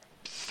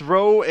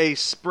throw a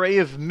spray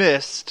of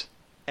mist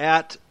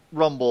at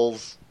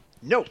Rumbles.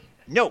 No,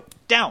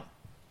 down.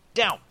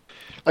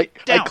 I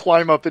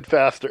climb up it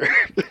faster.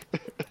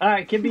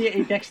 Alright, give me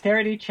a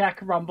dexterity check,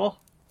 Rumble.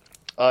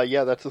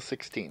 Yeah, that's a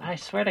 16. I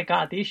swear to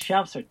God, these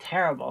shelves are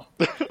terrible.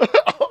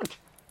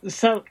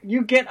 So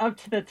you get up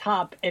to the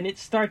top, and it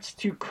starts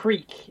to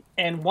creak,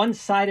 and one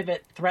side of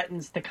it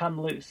threatens to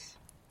come loose.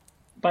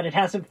 But it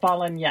hasn't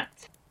fallen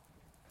yet.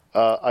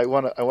 I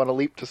wanna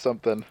leap to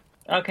something.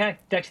 Okay,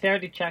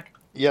 dexterity check.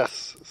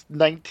 Yes,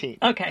 19.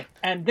 Okay,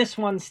 and this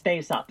one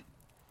stays up,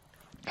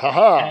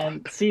 Haha!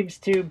 and seems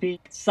to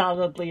be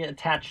solidly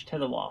attached to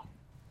the wall.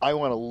 I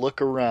want to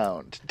look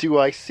around. Do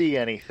I see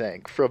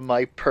anything from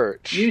my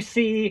perch? You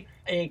see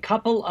a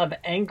couple of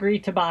angry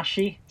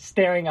Tabashi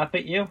staring up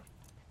at you.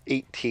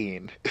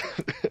 18.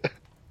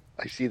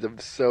 I see them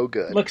so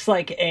good. Looks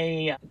like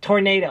a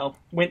tornado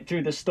went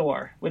through the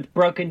store, with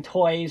broken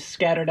toys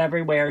scattered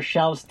everywhere,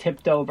 shelves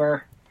tipped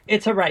over.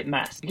 It's a right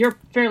mess. You're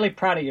fairly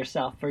proud of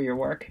yourself for your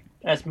work,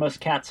 as most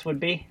cats would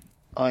be.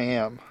 I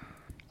am.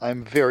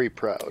 I'm very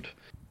proud.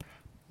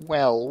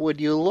 Well,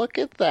 would you look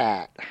at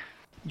that?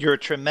 You're a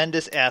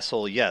tremendous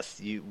asshole, yes.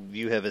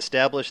 You have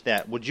established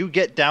that. Would you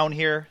get down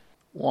here?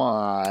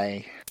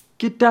 Why?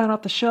 Get down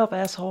off the shelf,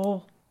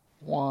 asshole.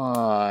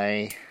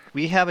 Why?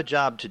 We have a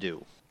job to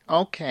do.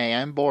 Okay,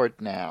 I'm bored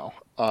now.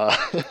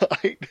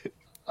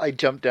 I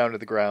jump down to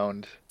the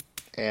ground,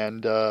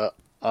 and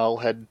I'll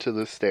head to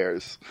the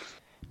stairs.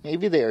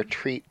 Maybe there are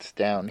treats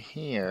down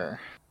here.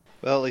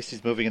 Well, at least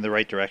he's moving in the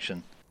right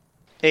direction.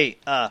 Hey,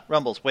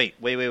 Rumbles, wait.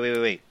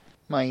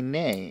 My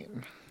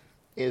name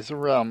is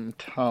Rum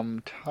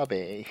Tum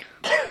Tubby.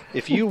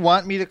 If you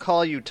want me to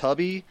call you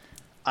Tubby,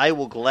 I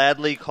will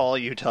gladly call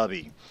you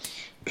Tubby.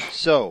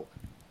 So,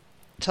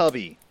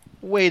 Tubby,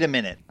 wait a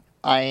minute.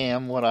 I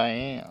am what I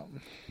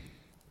am.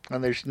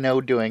 And there's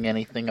no doing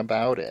anything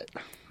about it.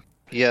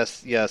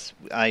 Yes,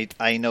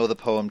 I know the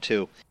poem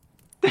too.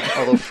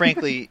 Although,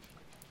 frankly,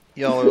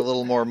 y'all are a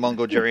little more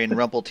Mungo Jerry and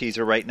Rumple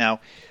Teaser right now.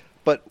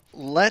 But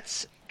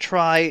let's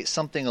try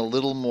something a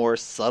little more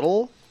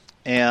subtle,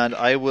 and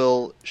I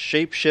will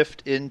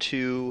shapeshift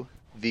into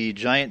the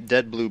giant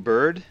dead blue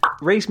bird.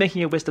 Ray's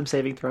making a wisdom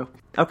saving throw.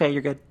 Okay,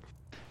 you're good.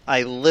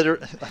 I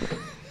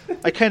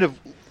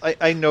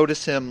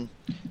notice him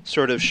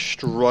sort of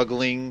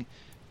struggling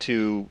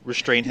to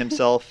restrain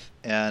himself,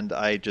 and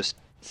I just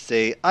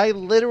say, I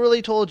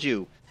literally told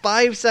you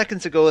 5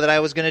 seconds ago that I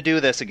was going to do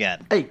this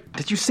again. Hey,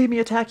 did you see me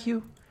attack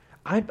you?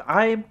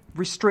 I'm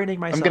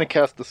restraining myself. I'm going to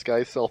cast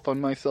Disguise Self on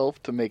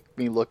myself to make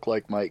me look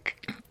like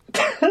Mike.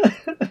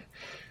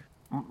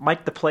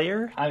 Mike the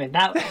player? I mean,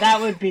 that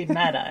would be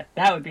meta.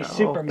 That would be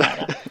super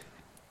meta.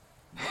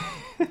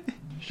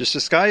 Just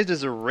disguised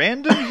as a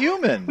random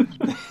human.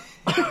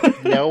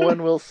 No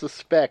one will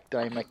suspect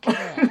I'm a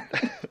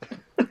cat.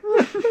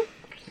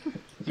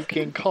 You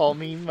can call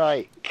me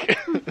Mike.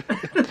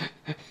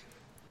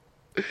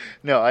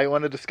 No, I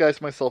want to disguise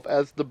myself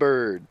as the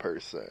bird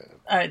person.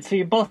 Alright, so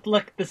you both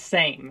look the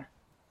same.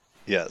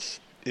 Yes.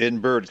 In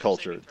bird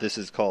culture, this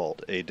is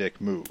called a dick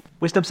move.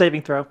 Wisdom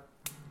saving throw.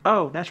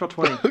 Oh, natural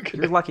 20. Okay.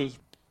 You're lucky.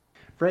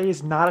 Ray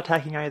is not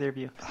attacking either of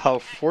you. How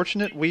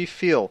fortunate we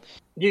feel.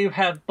 You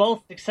have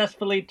both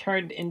successfully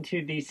turned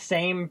into the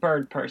same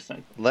bird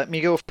person. Let me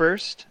go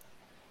first.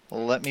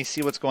 Let me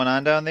see what's going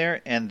on down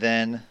there, and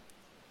then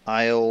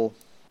I'll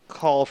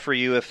call for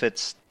you if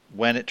it's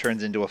when it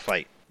turns into a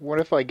fight. What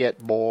if I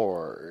get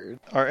bored?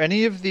 Are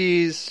any of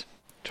these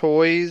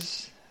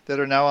toys that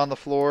are now on the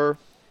floor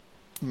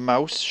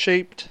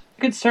mouse-shaped?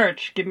 Good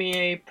search. Give me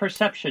a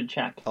perception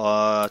check.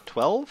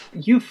 12?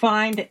 You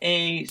find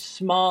a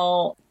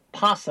small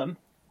possum,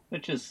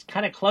 which is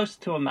kind of close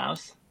to a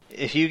mouse.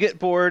 If you get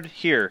bored,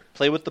 here,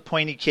 play with the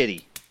pointy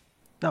kitty.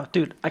 No,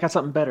 dude, I got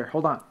something better.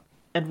 Hold on.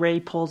 And Ray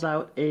pulls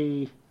out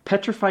a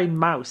petrified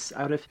mouse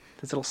out of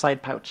his little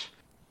side pouch.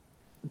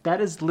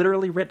 That is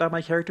literally written on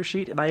my character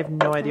sheet, and I have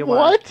no idea why.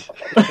 What?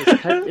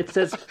 It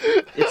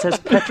says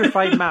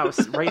petrified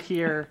mouse right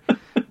here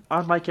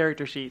on my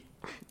character sheet.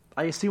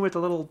 I assume it's a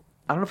little...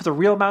 I don't know if it's a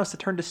real mouse that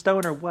turned to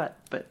stone or what,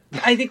 but...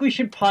 I think we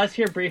should pause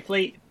here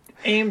briefly.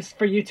 Aims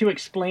for you to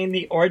explain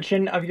the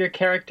origin of your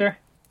character.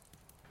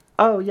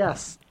 Oh,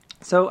 yes.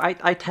 So I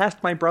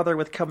tasked my brother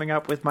with coming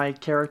up with my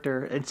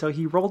character, and so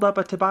he rolled up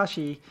a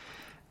Tabashi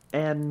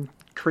and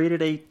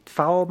created a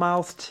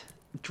foul-mouthed,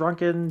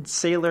 drunken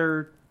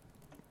sailor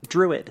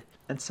druid.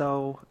 And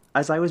so,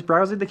 as I was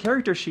browsing the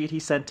character sheet he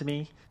sent to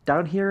me,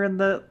 down here in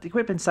the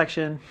equipment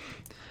section,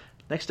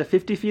 next to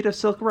 50 feet of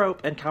silk rope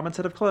and common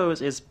set of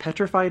clothes, is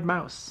petrified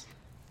mouse.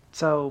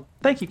 So,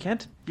 thank you,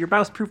 Kent. Your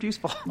mouse proved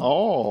useful.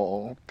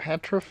 Oh,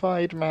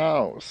 petrified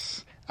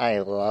mouse. I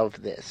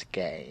love this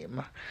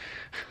game.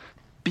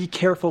 Be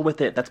careful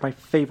with it. That's my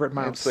favorite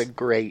mouse. It's a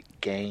great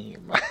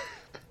game.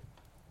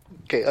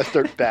 Okay, I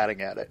start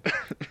batting at it.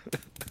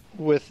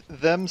 With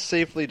them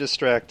safely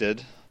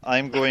distracted,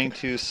 I'm going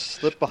to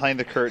slip behind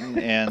the curtain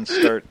and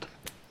start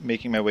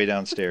making my way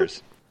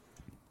downstairs.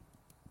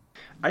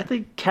 I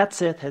think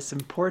Katsith has some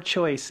poor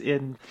choice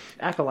in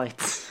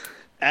acolytes.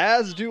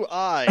 As do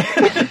I.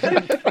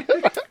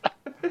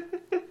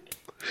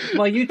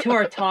 While you two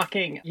are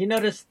talking, you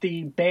notice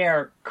the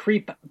bear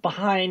creep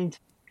behind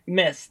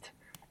Mist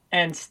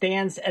and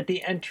stands at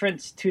the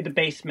entrance to the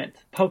basement,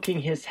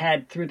 poking his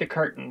head through the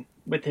curtain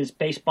with his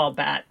baseball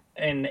bat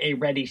in a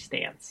ready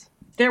stance.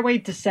 Stairway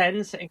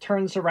descends and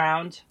turns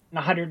around in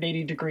a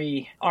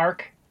 180-degree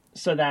arc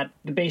so that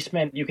the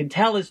basement, you can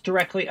tell, is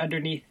directly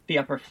underneath the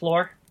upper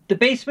floor. The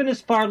basement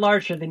is far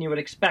larger than you would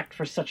expect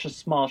for such a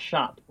small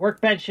shop.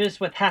 Workbenches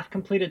with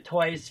half-completed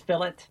toys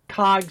fill it.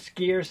 Cogs,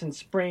 gears, and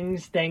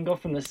springs dangle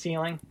from the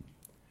ceiling.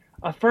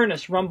 A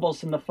furnace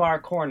rumbles in the far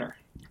corner.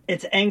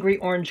 Its angry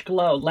orange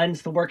glow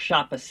lends the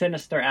workshop a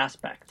sinister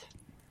aspect.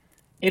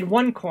 In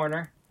one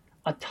corner,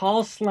 a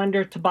tall,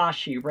 slender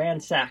Tabashi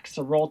ransacks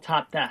a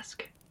roll-top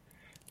desk.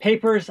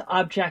 Papers,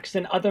 objects,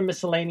 and other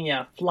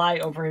miscellanea fly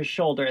over his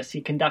shoulder as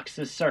he conducts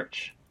his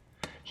search.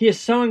 He is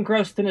so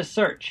engrossed in his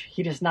search,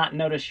 he does not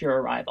notice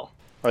your arrival.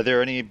 Are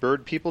there any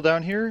bird people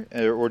down here?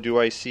 Or do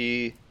I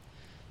see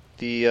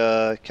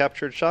the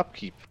captured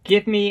shopkeep?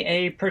 Give me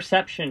a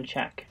perception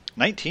check.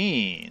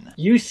 19.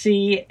 You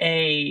see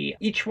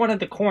each one of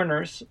the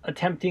corners,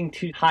 attempting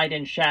to hide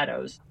in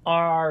shadows,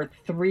 are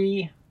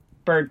 3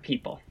 bird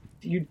people.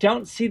 You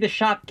don't see the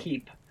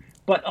shopkeep,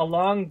 but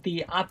along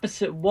the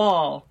opposite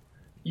wall,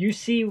 you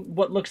see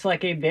what looks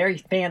like a very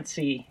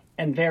fancy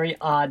and very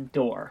odd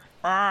door.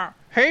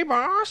 Hey,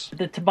 boss.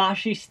 The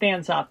Tabashi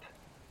stands up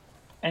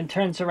and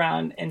turns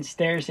around and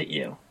stares at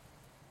you.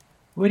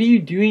 What are you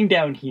doing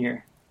down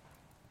here?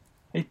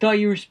 I thought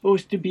you were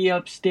supposed to be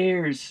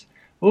upstairs.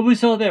 What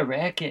was all that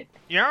racket?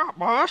 Yeah,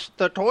 boss,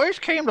 the toys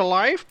came to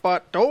life,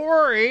 but don't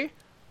worry.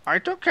 I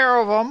took care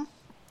of them.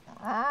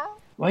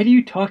 Why do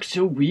you talk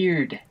so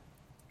weird?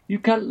 You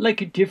got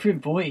like a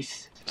different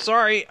voice.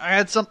 Sorry, I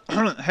had some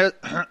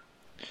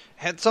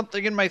had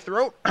something in my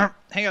throat.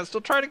 Hang on,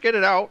 still trying to get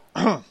it out.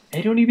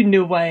 I don't even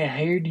know why I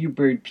hired you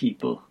bird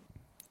people.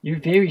 You're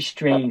very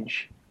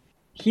strange.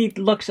 He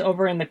looks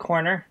over in the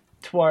corner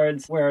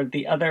towards where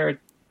the other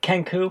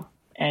Kenku,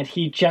 and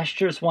he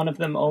gestures one of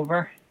them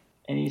over,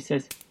 and he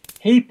says,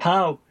 "Hey,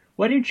 Pow,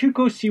 why don't you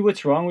go see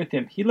what's wrong with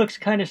him? He looks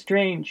kind of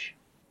strange."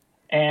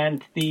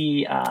 And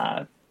the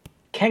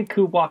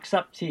Kenku walks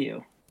up to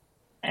you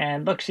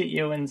and looks at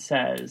you and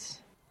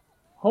says,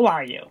 "Who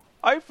are you?"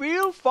 I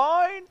feel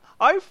fine.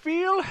 I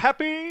feel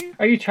happy.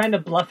 Are you trying to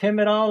bluff him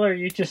at all, or are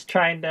you just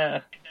trying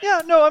to...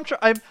 Yeah, no,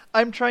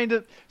 I'm trying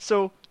to.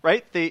 So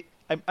right,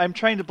 I'm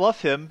trying to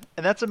bluff him,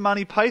 and that's a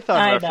Monty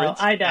Python reference.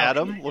 I know.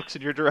 Adam looks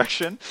in your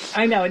direction.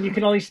 I know, and you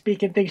can only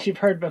speak in things you've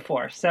heard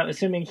before, so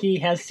assuming he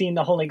has seen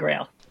the Holy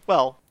Grail.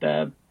 Well,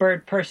 The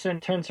bird person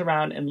turns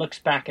around and looks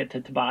back at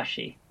the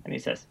Tabashi, and he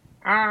says,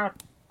 I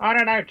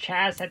don't know,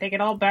 Chaz. I think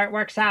it all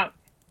works out.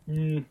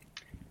 I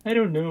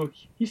don't know.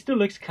 He still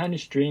looks kind of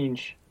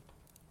strange.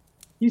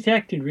 He's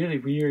acting really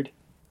weird.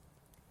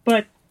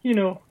 But, you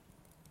know,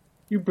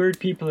 you bird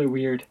people are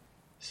weird.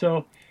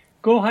 So,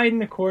 go hide in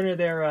the corner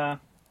there.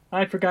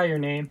 I forgot your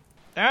name.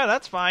 Yeah,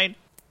 that's fine.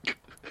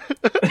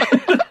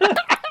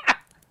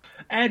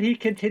 And he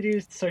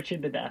continues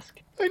searching the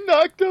desk. I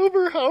knocked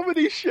over how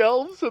many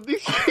shelves of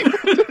these people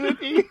didn't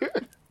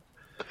hear?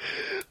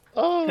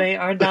 Oh. They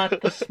are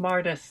not the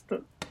smartest.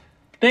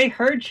 They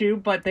heard you,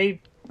 but they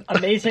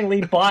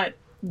amazingly bought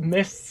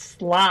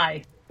Mist's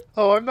lie.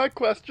 Oh, I'm not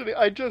questioning.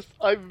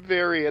 I'm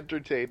very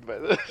entertained by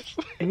this.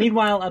 And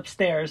meanwhile,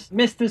 upstairs,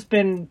 Mist has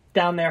been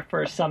down there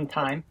for some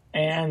time,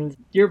 and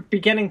you're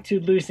beginning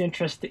to lose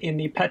interest in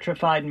the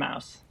petrified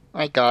mouse.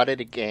 I got it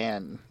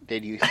again.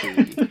 Did you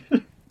see?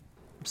 I'm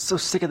so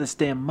sick of this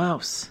damn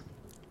mouse.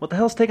 What the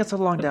hell's taking so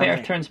long The down bear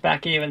there? turns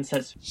back at you and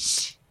says,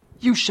 Shh!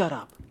 You shut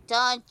up.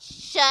 Don't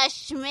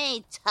shush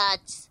me,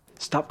 Tuts.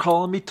 Stop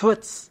calling me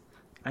Toots.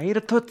 I ain't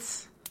a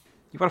Toots.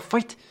 You wanna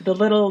fight? the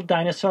little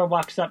dinosaur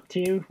walks up to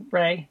you,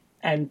 Ray,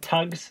 and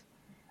tugs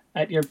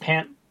at your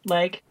pant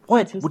leg.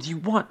 What? Says- What do you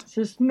want?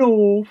 Says,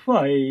 no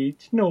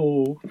fight,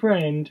 no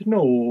friend,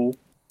 no.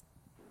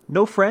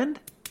 No friend?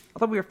 I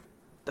thought we were...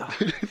 Ugh.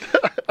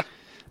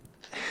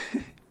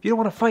 If you don't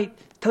want to fight,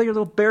 tell your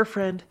little bear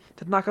friend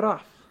to knock it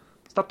off.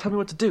 Stop telling me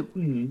what to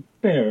do.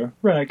 Bear,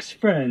 Rex,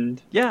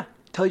 friend. Yeah,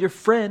 tell your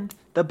friend,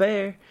 the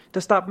bear,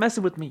 to stop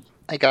messing with me.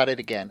 I got it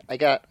again. I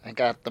got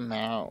the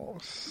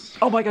mouse.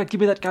 Oh my god,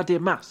 give me that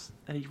goddamn mouse.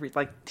 And he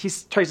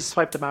tries to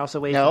swipe the mouse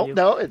away from you.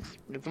 No, it's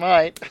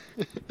mine.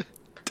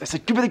 I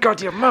said, give me the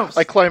goddamn mouse.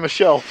 I climb a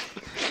shelf.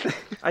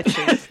 I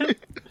chase.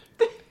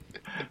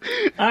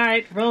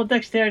 Alright, roll a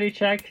dexterity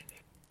check.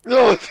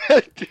 No,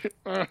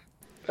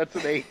 that's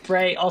an 8.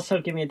 Ray,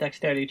 also give me a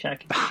dexterity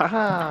check.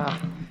 Haha.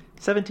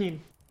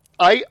 17.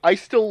 I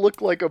still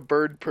look like a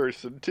bird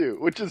person too,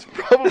 which is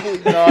probably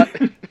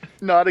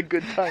not a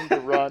good time to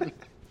run.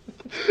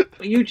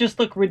 You just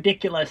look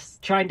ridiculous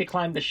trying to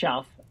climb the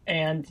shelf,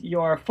 and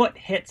your foot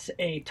hits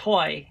a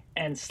toy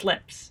and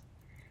slips.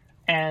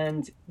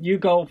 And you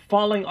go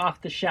falling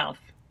off the shelf.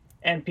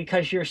 And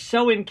because you're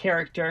so in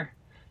character,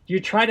 you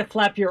try to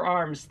flap your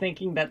arms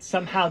thinking that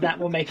somehow that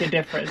will make a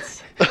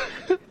difference.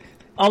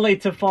 Only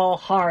to fall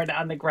hard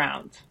on the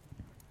ground.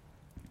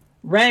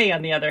 Ray,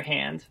 on the other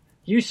hand,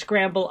 you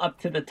scramble up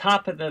to the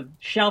top of the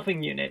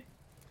shelving unit.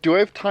 Do I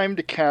have time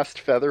to cast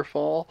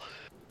Featherfall?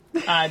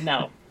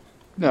 No.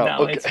 No,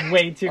 okay. It's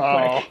way too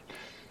quick.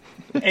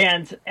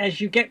 And as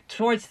you get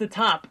towards the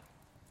top,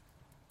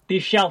 the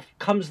shelf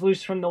comes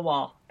loose from the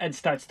wall and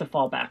starts to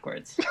fall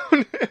backwards.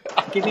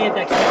 Give me a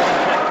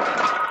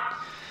dexterity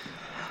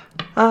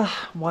check.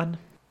 1.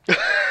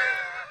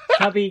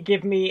 Tubby,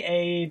 give me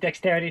a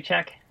dexterity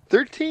check.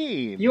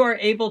 13. You are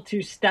able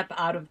to step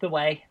out of the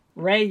way.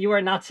 Ray, you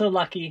are not so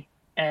lucky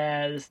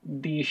as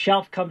the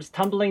shelf comes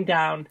tumbling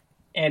down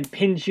and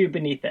pins you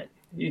beneath it.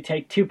 You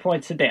take 2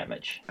 points of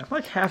damage. I'm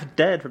like half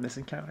dead from this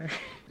encounter.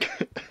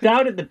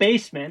 Down in the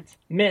basement,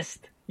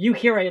 Mist, you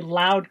hear a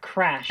loud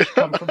crash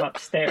come from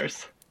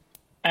upstairs.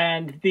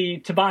 And the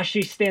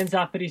Tabashi stands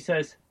up and he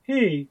says,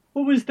 "Hey,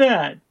 what was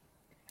that?"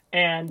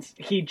 And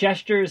he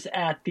gestures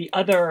at the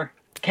other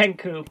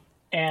Kenku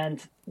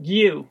and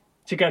you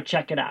to go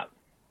check it out.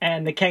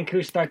 And the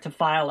Kenku start to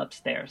file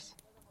upstairs.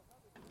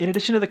 In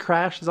addition to the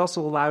crash, there's also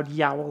a loud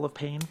yowl of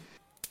pain.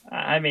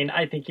 I mean,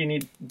 I think you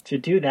need to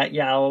do that,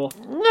 yowl.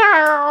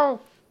 No!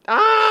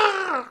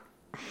 Ah!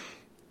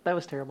 That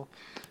was terrible.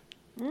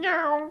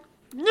 No!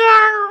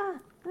 No!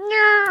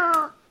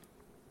 No!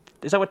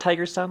 Is that what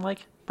tigers sound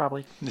like?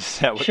 Probably. Is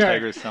that what Sure.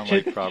 tigers sound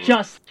like? Probably.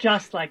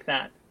 Just like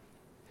that.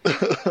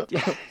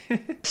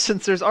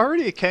 Since there's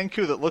already a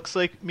Kenku that looks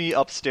like me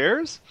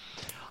upstairs,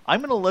 I'm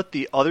going to let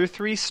the other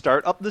 3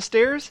 start up the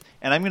stairs,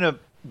 and I'm going to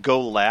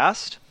go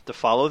last to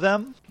follow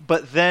them.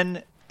 But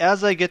then,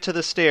 as I get to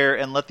the stair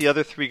and let the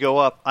other 3 go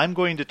up, I'm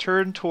going to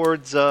turn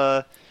towards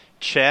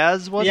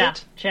Chaz, was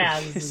it?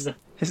 Chaz.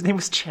 His name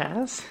was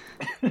Chaz?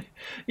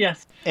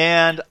 Yes.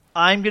 And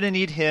I'm going to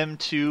need him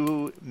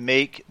to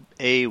make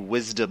a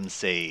wisdom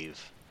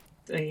save.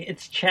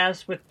 It's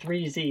Chaz with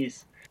 3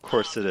 Z's. Of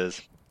course it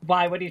is.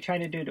 Why? What are you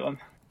trying to do to him?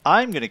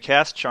 I'm going to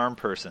cast Charm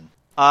Person.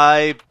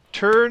 I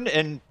turn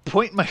and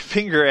point my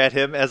finger at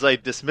him as I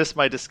dismiss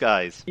my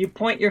disguise. You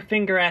point your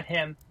finger at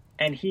him,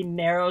 and he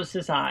narrows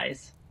his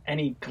eyes, and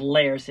he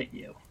glares at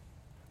you.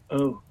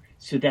 Oh,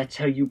 so that's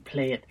how you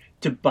play it,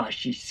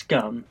 Tabashi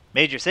scum.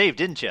 Made your save,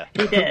 didn't you?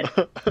 He did.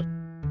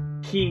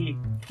 He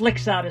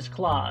flicks out his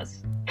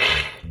claws.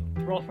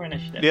 Roll for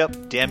initiative.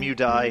 Yep. Damn you,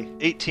 die.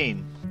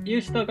 18. You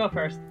still go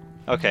first.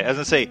 Okay, I was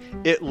gonna say,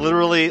 it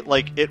literally,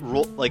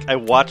 I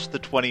watched the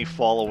 20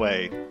 fall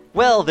away.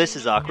 Well, this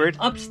is awkward.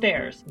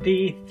 Upstairs,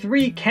 the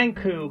 3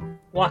 Kenku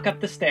walk up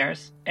the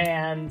stairs,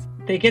 and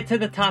they get to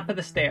the top of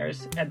the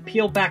stairs and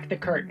peel back the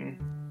curtain.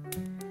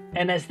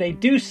 And as they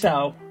do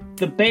so,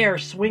 the bear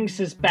swings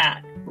his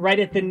bat right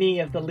at the knee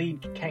of the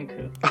lead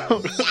Kenku.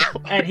 Oh,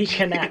 no. And he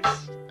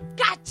connects.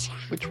 Gotcha.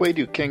 Which way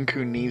do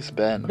Kenku knees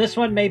bend? This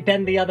one may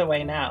bend the other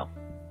way now.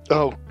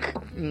 Oh.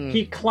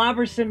 He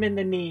clobbers him in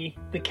the knee.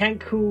 The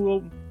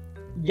Kenku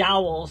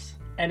yowls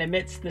and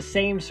emits the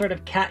same sort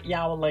of cat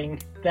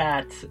yowling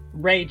that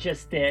Ray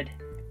just did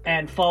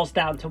and falls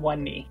down to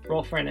one knee.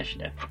 Roll for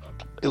initiative.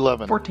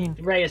 11. 14.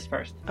 Ray is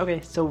first. Okay,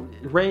 so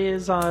Ray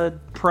is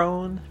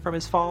prone from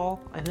his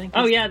fall, I think.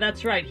 Oh yeah,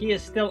 that's right. He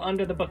is still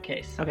under the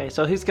bookcase. Okay,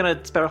 so he's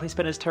gonna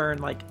spend his turn,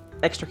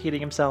 extricating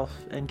himself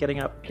and getting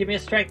up. Give me a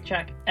strength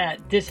check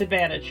at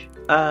disadvantage.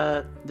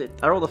 I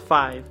rolled a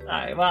 5.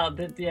 Alright, well,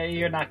 yeah,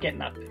 you're not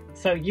getting up.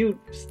 So you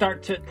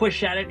start to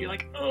push at it, you're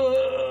like,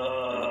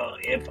 oh,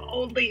 if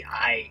only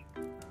I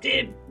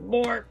did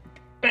more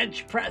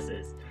bench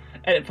presses.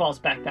 And it falls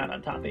back down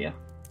on top of you.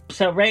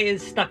 So Ray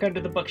is stuck under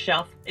the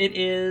bookshelf. It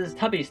is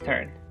Tubby's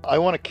turn. I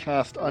want to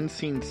cast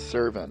Unseen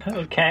Servant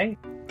Okay.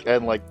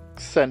 and, like,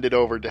 send it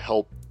over to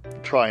help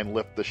try and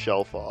lift the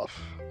shelf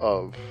off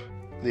of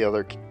the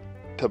other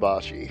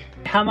Tabashi.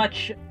 How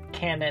much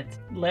can it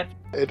lift?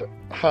 It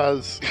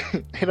has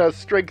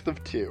strength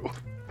of 2.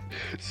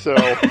 So,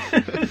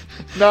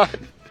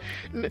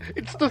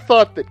 it's the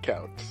thought that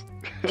counts.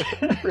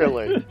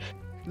 Really.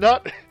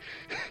 Not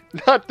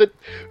that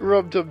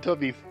Rum Tum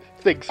Tubby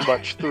thinks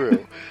much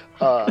through.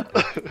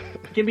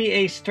 Give me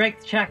a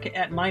strength check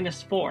at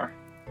 -4.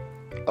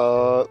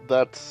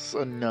 That's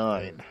a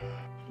 9.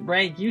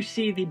 Ray, you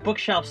see the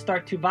bookshelf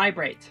start to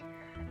vibrate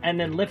and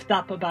then lift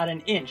up about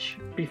an inch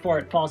before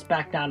it falls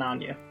back down on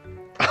you.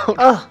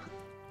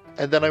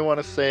 And then I want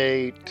to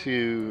say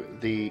to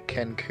the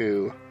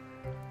Kenku,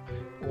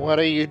 what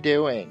are you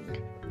doing?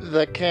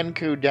 The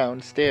Kenku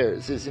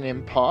downstairs is an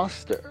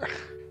imposter.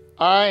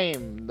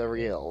 I'm the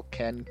real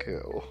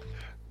Kenku.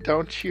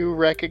 Don't you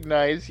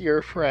recognize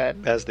your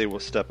friend? As they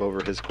will step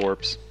over his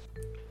corpse.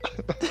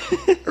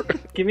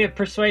 Give me a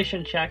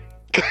persuasion check.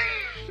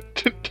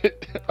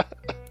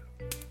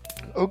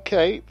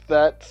 Okay,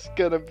 that's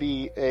gonna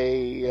be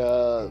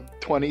a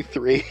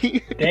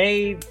 23.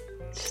 They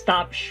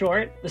stop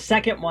short. The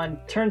second one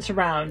turns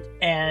around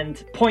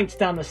and points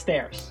down the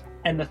stairs.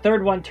 And the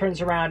third one turns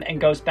around and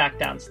goes back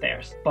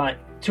downstairs. But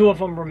 2 of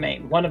them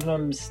remain. One of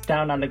them's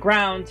down on the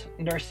ground,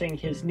 nursing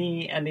his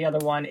knee, and the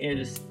other one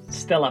is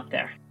still up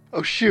there.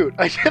 Oh shoot,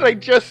 I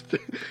just,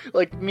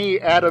 like me,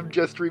 Adam,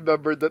 just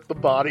remembered that the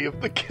body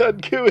of the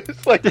Kenku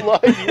is, like,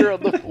 lying here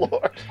on the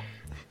floor.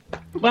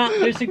 Well,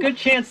 there's a good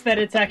chance that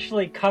it's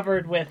actually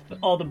covered with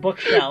all the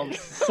bookshelves,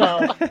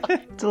 so...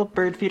 Little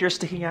bird feeder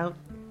sticking out.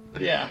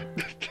 Yeah.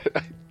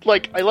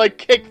 I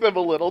kick them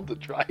a little to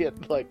try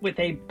and, like... With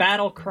a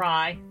battle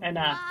cry and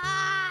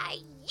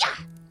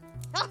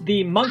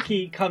the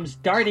monkey comes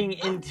darting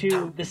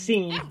into the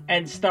scene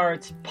and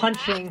starts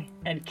punching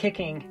and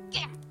kicking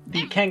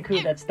the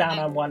Kenku that's down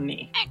on one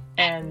knee.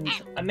 And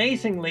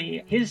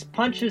amazingly, his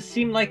punches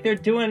seem like they're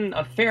doing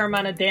a fair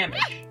amount of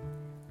damage.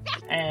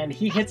 And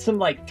he hits him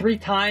like 3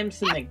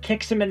 times and then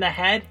kicks him in the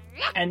head,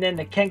 and then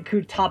the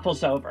Kenku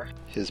topples over.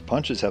 His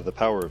punches have the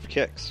power of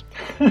kicks.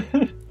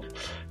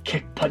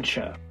 Kick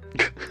puncher.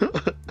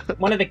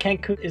 One of the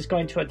Kenku is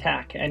going to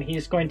attack, and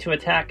he's going to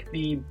attack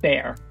the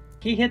bear.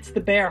 He hits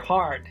the bear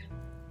hard,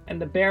 and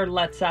the bear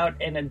lets out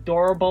an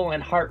adorable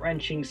and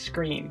heart-wrenching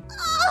scream,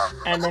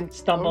 and then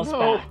stumbles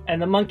back.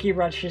 And the monkey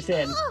rushes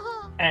in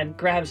and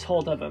grabs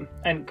hold of him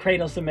and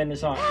cradles him in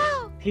his arms.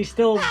 He's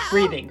still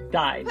breathing,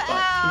 died, but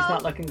he's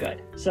not looking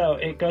good. So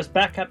it goes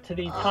back up to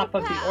the top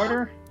of the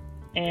order,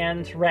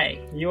 and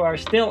Ray, you are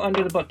still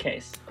under the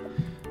bookcase.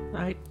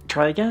 Alright,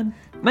 try again.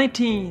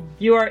 19!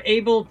 You are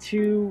able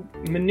to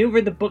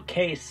maneuver the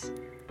bookcase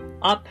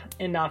up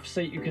enough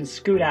so you can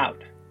scoot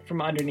out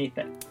from underneath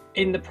it.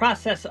 In the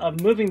process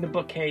of moving the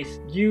bookcase,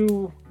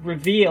 you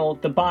reveal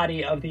the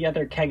body of the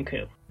other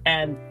Kenku.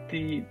 And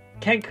the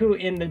Kenku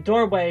in the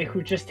doorway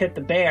who just hit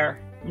the bear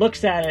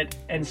looks at it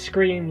and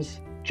screams,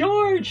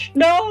 "George,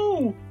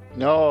 no!"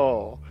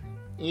 No,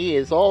 he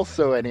is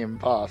also an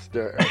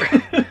imposter.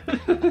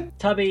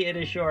 Tubby, it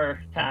is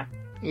your attack.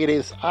 It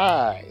is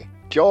I,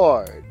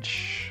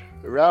 George,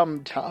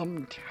 Rum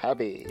Tum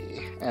Tubby.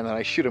 And then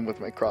I shoot him with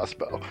my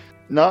crossbow.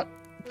 Not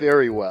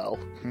very well.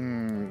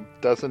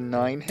 Does a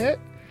 9 hit?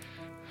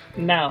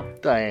 No.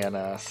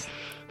 Diana.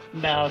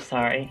 No,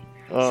 sorry.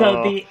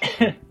 So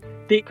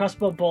the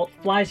crossbow bolt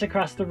flies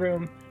across the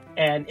room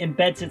and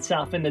embeds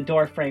itself in the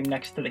door frame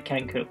next to the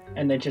Kenku,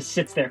 and then just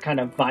sits there kind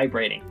of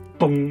vibrating.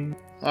 Boom.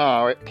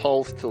 Oh, it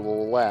pulls to the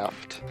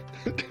left.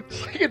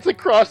 It's like it's a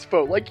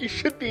crossbow, like you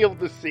should be able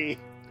to see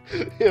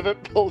if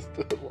it pulls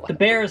to the left. The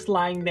bear is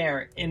lying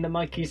there in the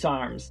monkey's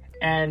arms,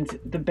 and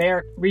the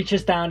bear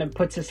reaches down and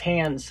puts his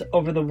hands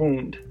over the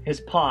wound,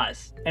 his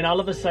paws, and all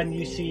of a sudden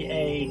you see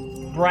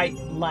a bright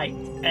light,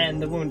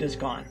 and the wound is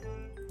gone.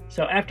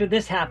 So after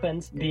this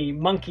happens, the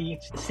monkey,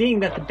 seeing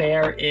that the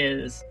bear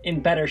is in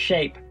better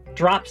shape,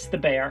 drops the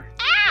bear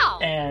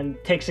and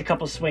takes a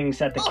couple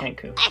swings at the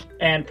Kenku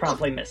and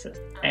promptly misses.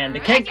 And the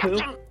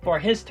Kenku, for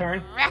his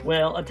turn,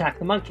 will attack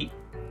the monkey.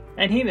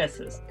 And he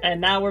misses.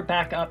 And now we're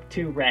back up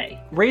to Ray.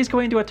 Ray's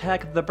going to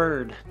attack the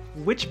bird.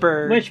 Which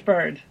bird? Which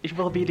bird? It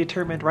will be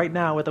determined right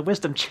now with a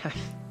wisdom check.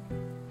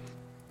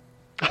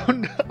 Oh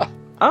no.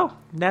 Oh,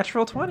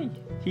 natural 20.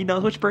 He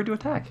knows which bird to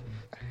attack.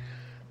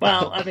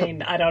 Well, I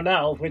mean, I don't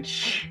know,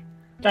 which...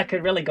 That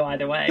could really go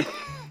either way.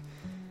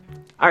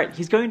 Alright,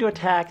 he's going to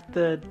attack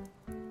the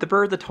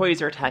bird the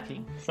toys are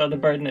attacking. So the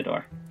bird in the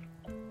door.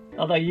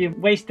 Although you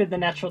wasted the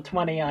natural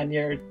 20 on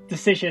your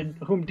decision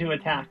whom to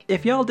attack.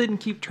 If y'all didn't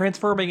keep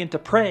transforming into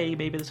prey,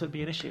 maybe this would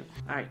be an issue.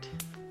 Alright.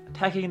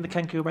 Attacking the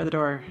Kenku by the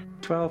door.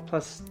 12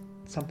 plus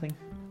something.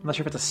 I'm not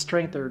sure if it's a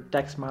strength or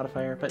dex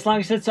modifier, but... As long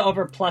as it's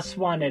over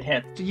 +1, it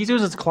hits. He's using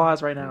his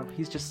claws right now.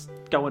 He's just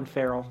going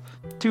feral.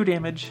 2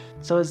 damage.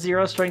 So a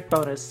 0 strength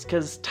bonus,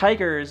 because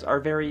tigers are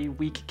very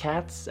weak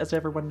cats, as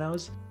everyone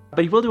knows.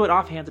 But he will do an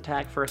offhand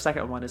attack for a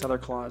second one, his other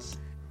claws.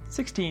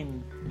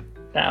 16.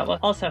 That will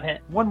also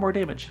hit. 1 more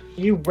damage.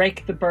 You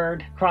rake the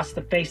bird across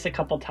the face a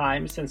couple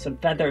times and some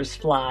feathers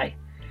fly,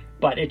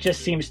 but it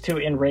just seems to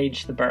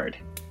enrage the bird.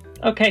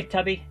 Okay,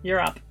 Tubby, you're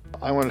up.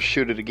 I want to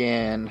shoot it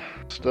again.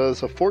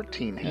 Does a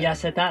 14 hit?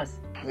 Yes, it does.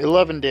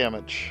 11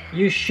 damage.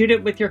 You shoot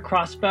it with your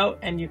crossbow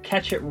and you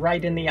catch it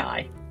right in the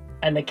eye.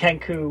 And the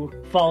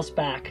Kenku falls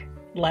back,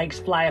 legs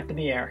fly up in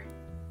the air,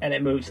 and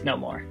it moves no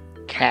more.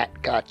 Cat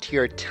got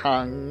your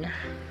tongue.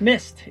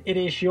 Mist, it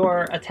is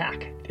your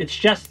attack. It's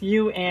just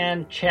you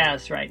and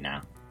Chaz right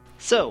now.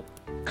 So,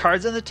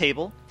 cards on the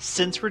table.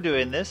 Since we're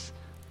doing this,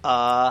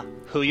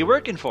 who you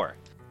working for?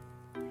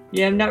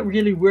 Yeah, I'm not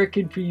really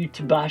working for you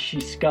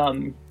Tabashi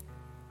scum.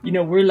 You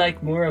know, we're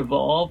like more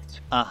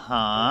evolved.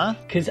 Uh-huh.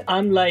 Because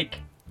I'm a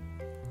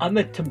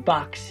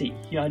Tabaxi,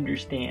 you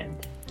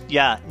understand?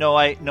 Yeah, no,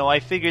 I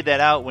figured that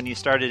out when you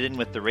started in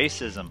with the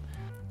racism.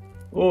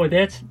 Oh,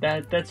 that's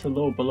a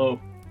low blow.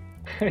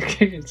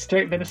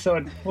 Straight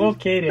Minnesota.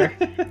 Okay there.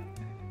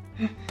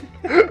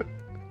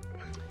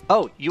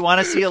 Oh, you want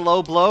to see a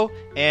low blow?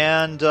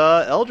 And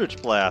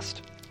Eldritch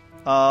Blast.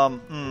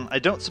 I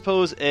don't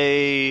suppose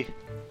a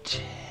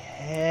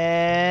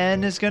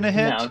 10 is going to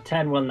hit? No,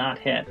 10 will not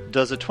hit.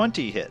 Does a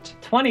 20 hit?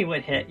 20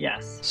 would hit,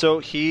 yes. So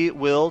he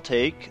will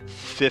take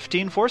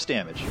 15 force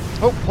damage.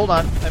 Oh, hold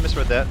on. I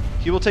misread that.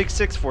 He will take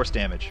 6 force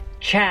damage.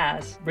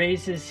 Chaz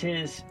raises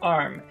his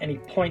arm and he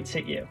points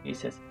at you. He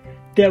says,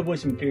 "That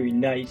wasn't very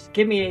nice.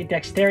 Give me a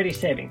dexterity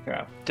saving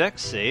throw."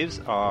 Dex saves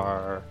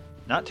are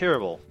not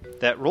terrible.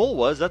 That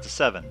roll that's a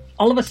 7.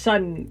 All of a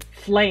sudden,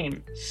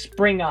 flames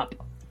spring up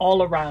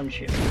all around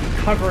you,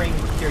 covering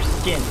your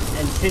skin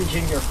and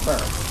singeing your fur.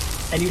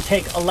 And you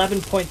take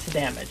 11 points of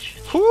damage.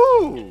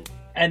 Whoo!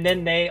 And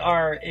then they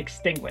are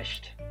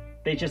extinguished.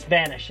 They just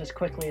vanish as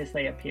quickly as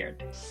they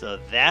appeared. So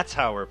that's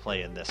how we're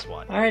playing this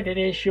one. All right, it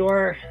is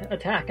your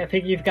attack. I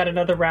think you've got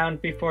another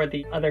round before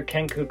the other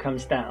Kenku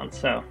comes down,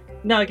 so...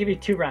 No, I'll give you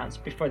 2 rounds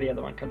before the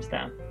other one comes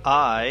down.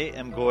 I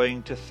am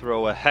going to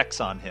throw a hex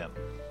on him.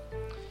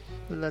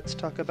 Let's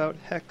talk about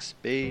hex,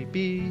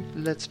 baby.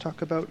 Let's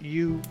talk about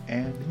you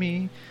and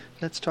me.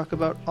 Let's talk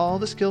about all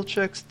the skill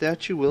checks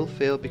that you will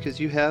fail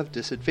because you have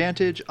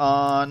disadvantage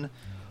on...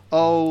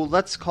 Oh,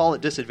 let's call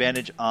it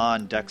disadvantage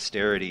on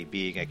dexterity,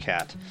 being a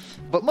cat.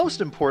 But most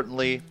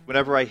importantly,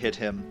 whenever I hit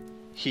him,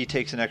 he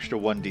takes an extra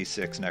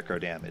 1d6 necro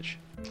damage.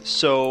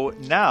 So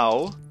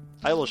now,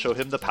 I will show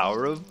him the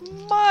power of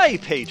my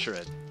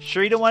patron.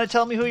 Sure you don't want to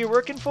tell me who you're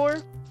working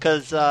for?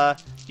 Because, I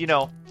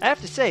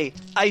have to say,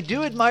 I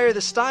do admire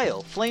the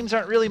style. Flames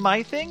aren't really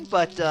my thing,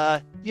 but,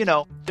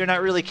 they're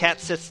not really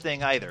Cat Sith's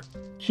thing either.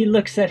 He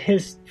looks at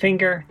his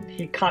finger,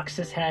 he cocks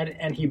his head,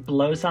 and he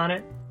blows on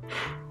it.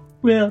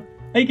 Well,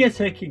 I guess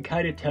I can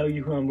kind of tell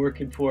you who I'm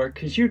working for,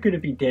 because you're going to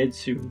be dead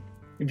soon.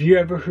 Have you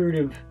ever heard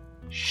of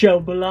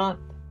Shelbaloth?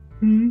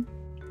 I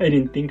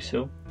didn't think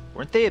so.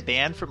 Weren't they a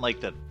band from,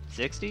 the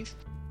 60s?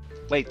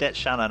 Wait, that's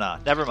Sha-na-na.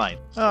 Never mind.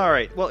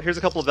 Alright, well, here's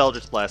a couple of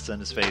Eldritch Blasts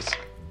in his face.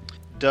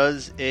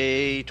 Does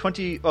a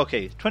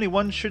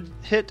 21 should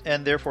hit,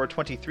 and therefore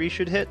 23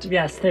 should hit?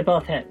 Yes, they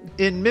both hit.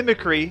 In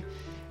Mimicry,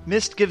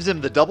 Mist gives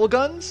him the double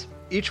guns,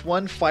 each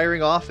one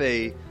firing off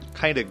a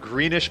kind of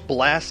greenish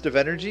blast of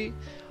energy.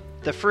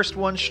 The first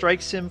one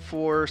strikes him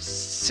for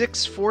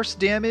 6 force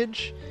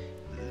damage.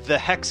 The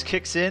hex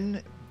kicks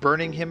in,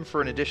 burning him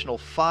for an additional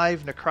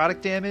 5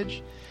 necrotic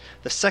damage.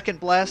 The second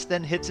blast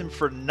then hits him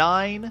for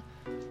 9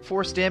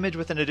 force damage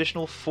with an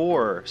additional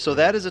 4. So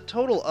that is a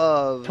total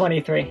of...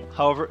 23.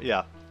 However,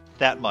 yeah,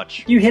 that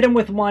much. You hit him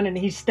with one and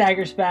he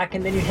staggers back,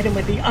 and then you hit him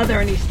with the other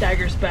and he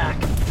staggers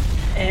back.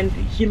 And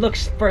he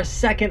looks for a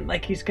second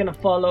like he's going to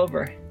fall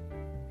over.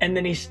 And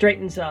then he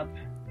straightens up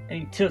and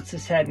he tilts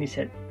his head and he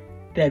said,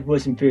 "That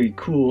wasn't very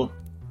cool.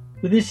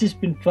 Well, this has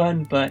been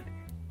fun, but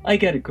I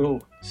gotta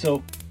go.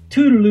 So,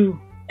 toodaloo."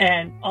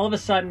 And all of a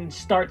sudden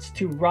starts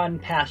to run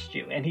past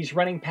you, and he's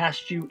running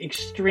past you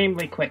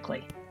extremely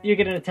quickly. You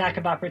get an attack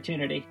of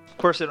opportunity. Of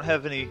course, I don't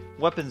have any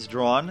weapons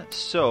drawn,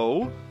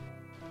 so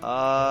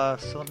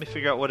let me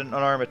figure out what an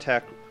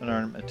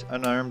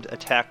unarmed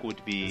attack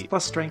would be.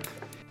 Plus strength.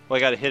 Well, I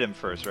gotta hit him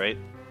first, right?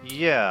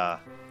 Yeah.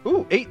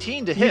 Ooh,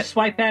 18 to You hit.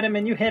 swipe at him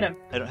and you hit him.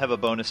 I don't have a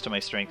bonus to my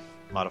strength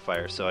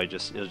modifier, so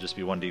it'll just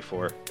be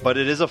 1d4. But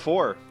it is a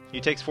 4.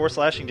 He takes 4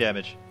 slashing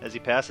damage as he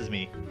passes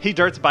me. He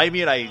darts by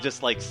me and I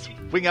just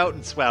swing out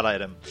and swat at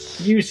him.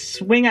 You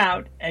swing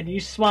out and you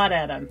swat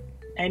at him,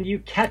 and you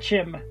catch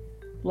him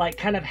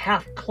kind of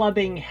half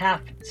clubbing,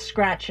 half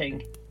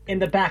scratching in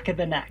the back of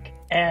the neck.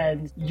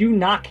 And you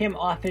knock him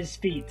off his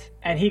feet,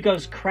 and he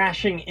goes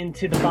crashing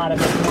into the bottom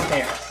of the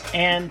stairs.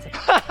 And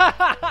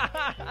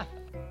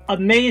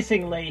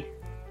amazingly,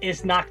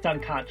 is knocked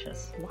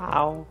unconscious.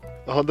 Wow.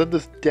 Oh, then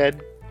this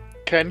dead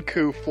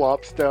Kenku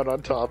flops down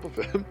on top of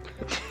him.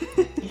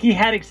 He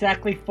had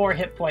exactly 4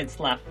 hit points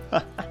left.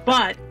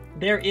 But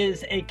there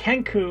is a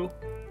Kenku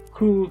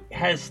who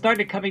has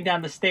started coming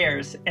down the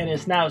stairs and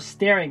is now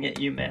staring at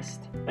you,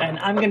 Mist. And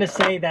I'm going to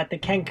say that the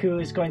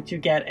Kenku is going to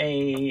get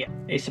a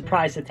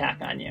surprise attack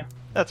on you.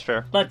 That's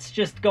fair. Let's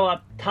just go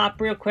up top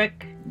real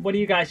quick. What are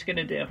you guys going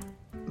to do?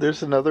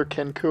 There's another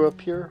Kenku up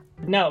here.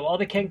 No, all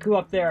the Kenku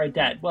up there are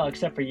dead. Well,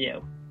 except for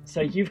you.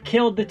 So you've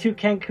killed the 2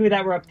 Kenku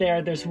that were up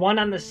there. There's one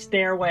on the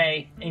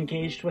stairway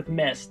engaged with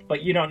Mist,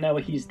 but you don't know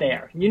he's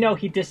there. You know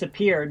he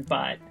disappeared,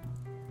 but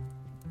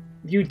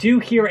you do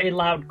hear a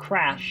loud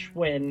crash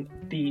when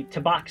the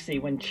Tabaxi,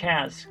 when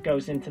Chaz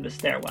goes into the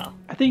stairwell.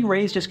 I think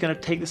Ray's just going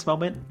to take this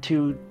moment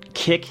to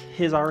kick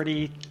his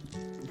already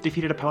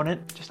defeated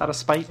opponent, just out of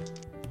spite.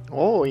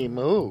 Oh, he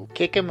moved.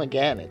 Kick him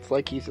again. It's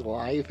like he's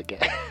alive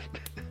again.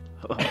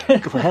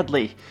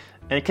 Gladly.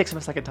 And he kicks him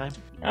a second time.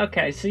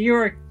 Okay, so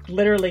you're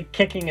literally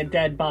kicking a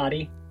dead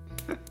body.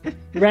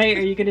 Ray,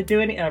 are you going to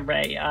do any...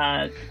 Ray,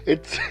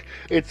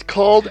 It's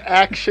called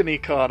action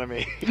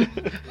economy.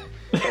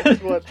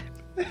 That's what...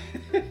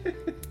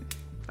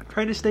 I'm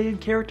trying to stay in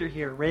character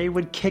here. Ray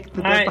would kick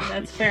the dead Alright, body.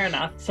 that's fair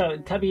enough. So,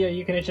 Tubby, are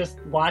you going to just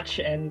watch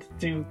and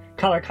do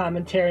color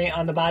commentary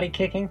on the body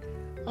kicking?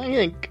 I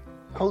think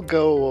I'll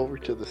go over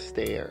to the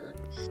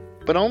stairs.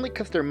 But only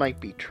because there might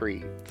be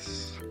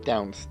treats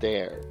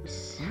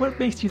downstairs. What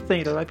makes you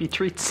think there might be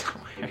treats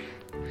somewhere?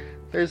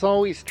 There's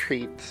always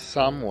treats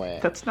somewhere.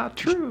 That's not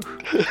true.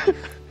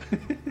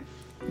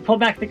 You pull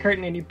back the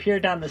curtain and you peer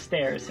down the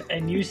stairs,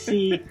 and you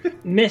see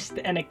Mist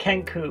and a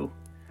Kenku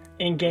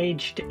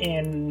engaged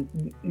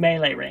in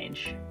melee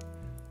range.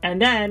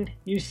 And then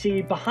you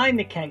see behind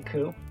the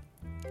Kenku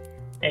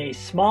a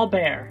small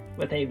bear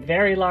with a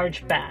very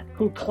large bat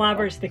who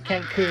clobbers the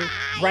Kenku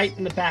right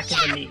in the back of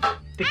the knee.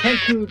 The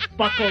Kenku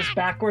buckles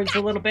backwards a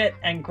little bit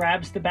and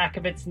grabs the back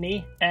of its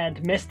knee,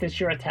 and Mist is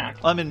your attack.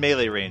 I'm in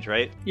melee range,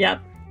 right?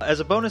 Yep. As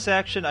a bonus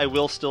action, I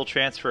will still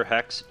transfer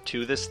Hex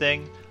to this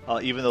thing,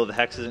 even though the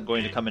Hex isn't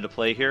going to come into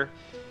play here.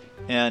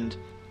 And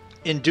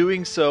in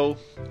doing so,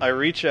 I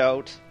reach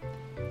out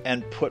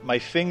and put my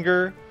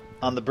finger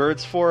on the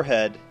bird's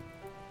forehead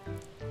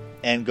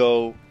and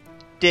go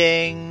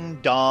ding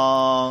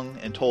dong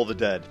and toll the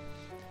dead.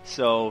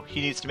 So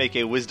he needs to make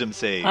a wisdom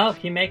save. Oh,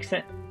 he makes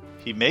it.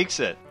 He makes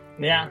it.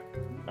 Yeah.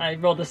 I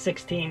rolled a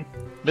 16.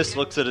 Mist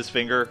looks at his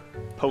finger,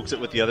 pokes it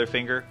with the other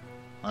finger.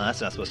 Well,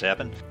 that's not supposed to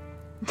happen.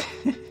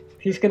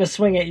 He's gonna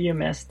swing at you,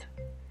 Mist.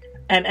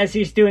 And as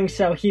he's doing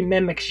so, he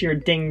mimics your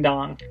ding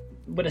dong.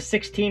 Would a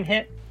 16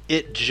 hit?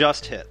 It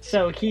just hits.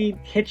 So he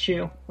hits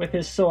you with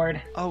his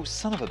sword Oh,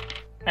 son of a...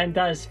 and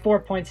does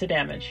 4 points of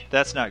damage.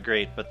 That's not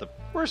great, but the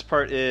worst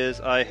part is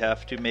I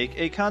have to make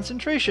a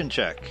concentration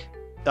check.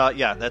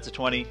 Yeah, that's a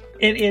 20.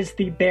 It is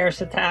the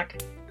bear's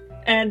attack.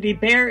 And the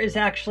bear is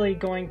actually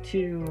going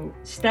to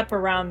step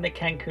around the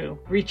Kenku,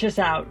 reaches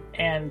out,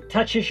 and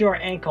touches your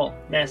ankle,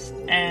 Mist,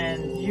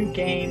 and you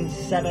gain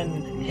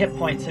 7 hit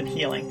points of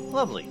healing.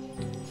 Lovely.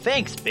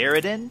 Thanks,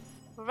 Baradin.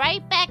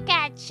 Right back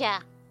at ya,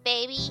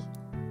 baby.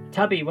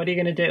 Tubby, what are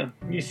you going to do?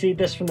 You see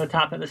this from the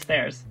top of the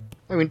stairs.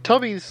 I mean,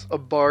 Tubby's a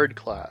bard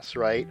class,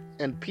 right?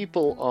 And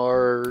people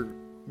are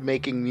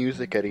making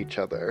music at each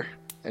other.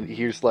 And he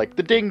hears, like,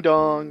 the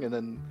ding-dong, and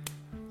then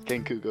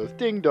Kenku goes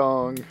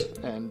ding-dong,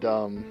 and,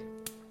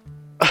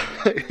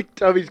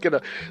 Tubby's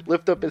gonna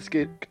lift up his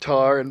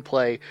guitar and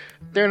play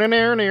and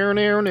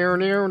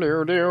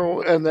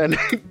then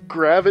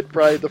grab it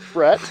by the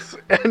frets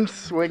and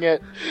swing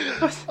it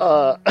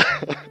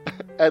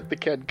at the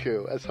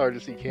Kenku as hard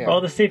as he can.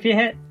 Roll to see if you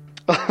hit.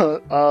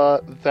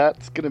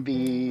 That's gonna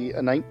be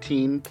a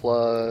 19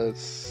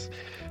 plus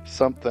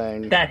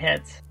something That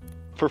hits.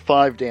 for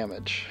 5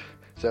 damage.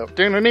 So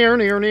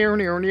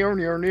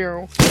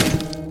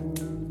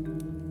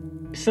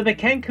So the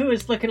Kenku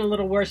is looking a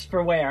little worse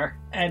for wear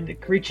and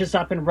reaches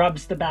up and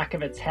rubs the back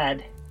of its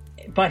head.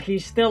 But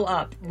he's still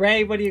up.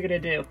 Ray, what are you going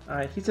to do?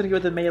 He's going to go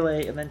with the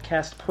melee and then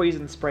cast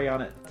poison spray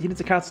on it. He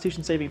needs a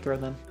constitution saving throw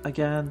then.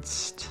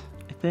 Against,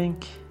 I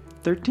think,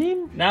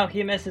 13? No,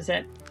 he misses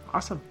it.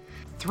 Awesome.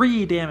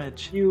 3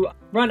 damage. You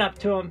run up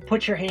to him,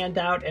 put your hand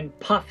out, and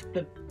puff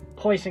the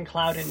poison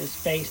cloud in his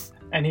face.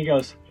 And he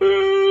goes,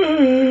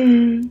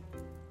 and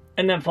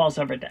then falls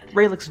over dead.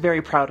 Ray looks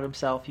very proud of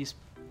himself. He's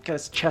got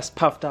his chest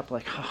puffed up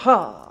like,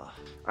 ha-ha,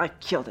 I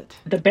killed it.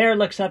 The bear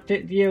looks up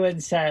at you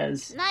and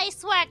says,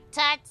 Nice work,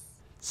 Tuts.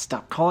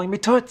 Stop calling me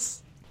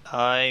Toots.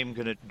 I'm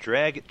going to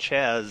drag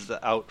Chaz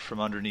out from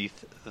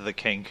underneath the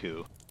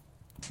Kenku.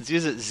 Since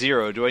he's at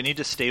 0, do I need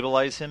to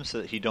stabilize him so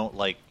that he don't,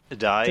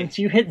 die? since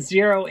you hit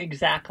 0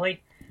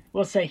 exactly,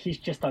 we'll say he's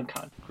just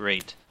unconscious.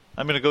 Great.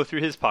 I'm going to go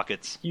through his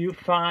pockets. You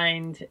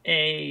find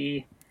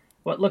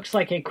what looks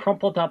like a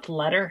crumpled up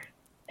letter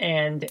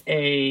and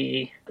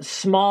a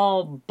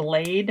small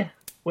blade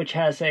which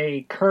has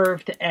a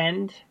curved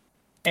end,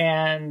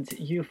 and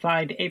you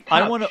find a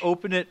pouch. I want to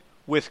open it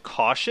with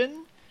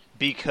caution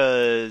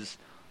because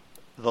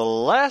the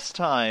last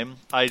time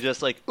I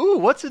just ooh,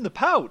 what's in the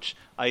pouch?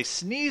 I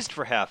sneezed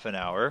for half an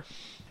hour,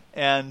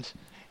 and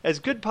as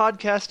good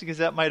podcasting as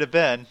that might have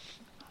been,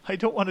 I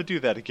don't want to do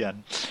that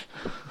again.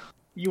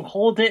 You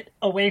hold it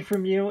away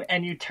from you,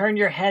 and you turn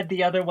your head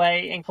the other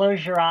way and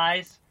close your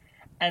eyes,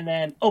 and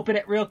then open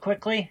it real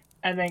quickly,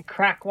 and then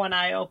crack one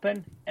eye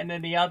open, and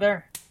then the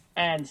other,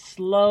 and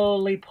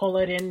slowly pull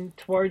it in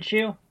towards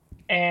you,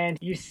 and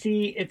you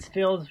see it's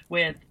filled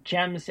with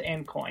gems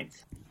and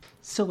coins.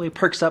 Silly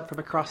perks up from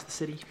across the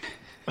city.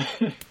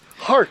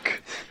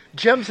 Hark!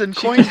 Gems and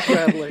coins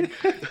traveling.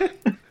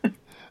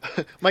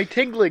 My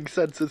tingling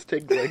sense is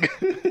tingling.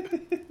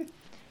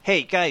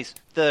 Hey, guys,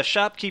 the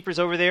shopkeeper's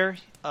over there.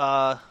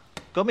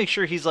 Go make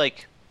sure he's,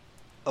 like,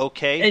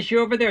 okay. As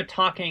you're over there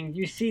talking,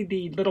 you see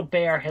the little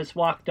bear has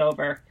walked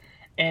over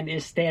and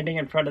is standing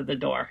in front of the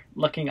door,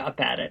 looking up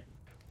at it.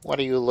 What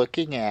are you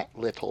looking at,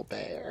 little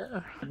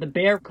bear? The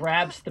bear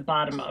grabs the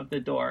bottom of the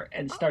door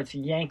and starts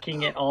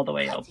yanking it all the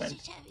way open.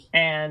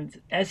 And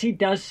as he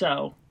does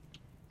so,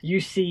 you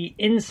see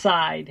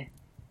inside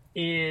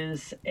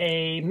is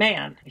a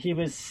man. He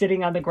was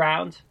sitting on the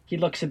ground. He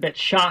looks a bit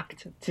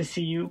shocked to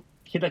see you.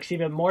 He looks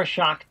even more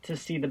shocked to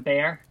see the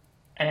bear.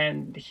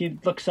 And he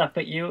looks up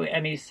at you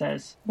and he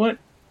says, What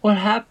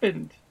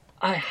happened?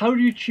 How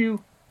did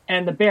you...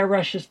 And the bear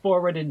rushes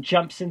forward and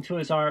jumps into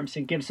his arms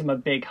and gives him a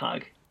big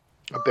hug.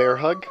 A bear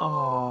hug?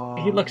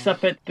 Aww. He looks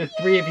up at the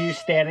three of you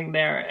standing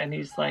there and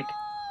he's like,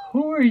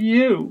 Who are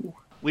you?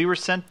 We were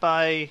sent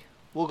by...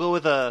 We'll go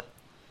with a...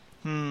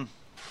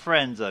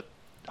 friend's a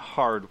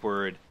hard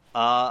word.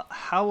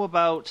 How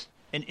about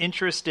an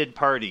interested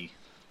party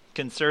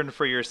concerned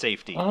for your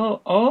safety?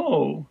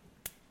 Oh.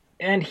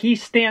 And he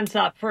stands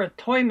up. For a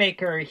toy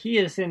maker, he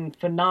is in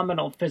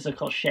phenomenal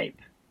physical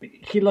shape.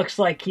 He looks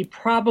like he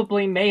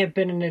probably may have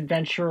been an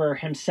adventurer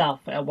himself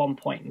at one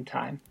point in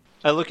time.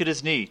 I look at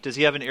his knee. Does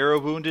he have an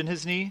arrow wound in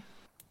his knee?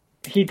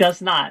 He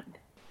does not.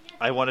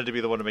 I wanted to be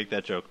the one to make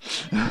that joke.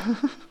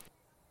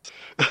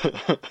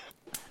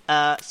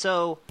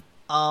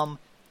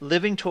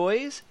 Living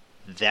toys,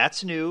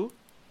 that's new.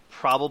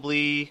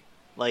 Probably,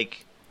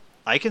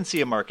 I can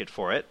see a market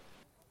for it.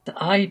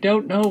 I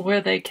don't know where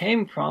they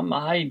came from.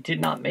 I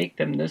did not make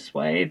them this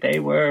way. They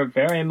were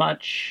very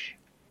much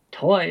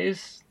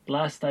toys.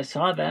 Last I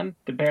saw them,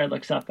 the bear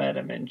looks up at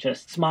him and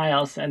just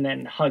smiles and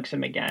then hugs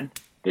him again.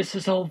 This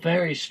is all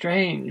very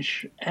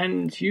strange.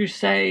 And you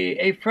say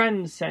a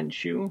friend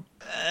sent you?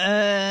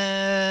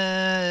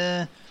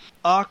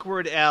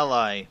 Awkward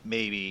ally,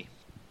 maybe.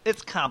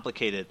 It's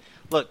complicated.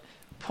 Look,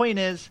 point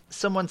is,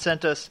 someone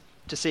sent us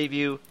to save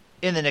you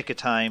in the nick of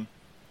time,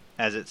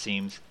 as it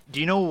seems. Do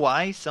you know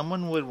why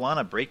someone would want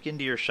to break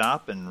into your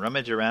shop and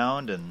rummage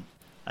around? And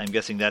I'm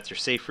guessing that's your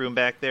safe room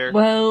back there?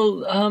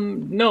 Well,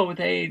 no,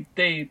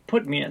 they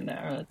put me in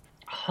there.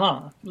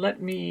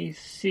 Let me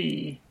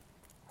see.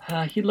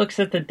 He looks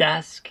at the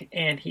desk,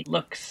 and he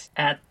looks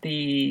at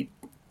the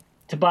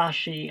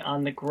Tabashi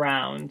on the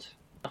ground,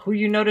 who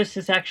you notice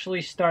is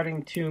actually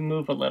starting to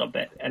move a little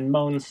bit and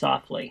moan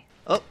softly.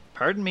 Oh,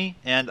 pardon me,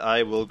 and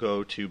I will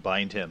go to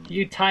bind him.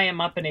 You tie him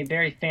up in a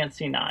very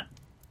fancy knot.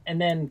 And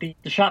then the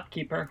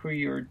shopkeeper, who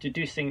you're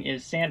deducing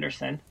is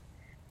Sanderson,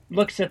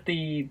 looks at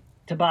the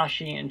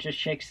Tabashi and just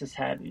shakes his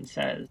head and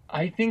says,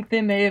 I think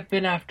they may have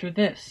been after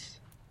this.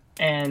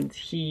 And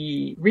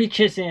he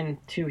reaches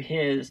into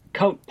his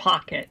coat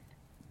pocket,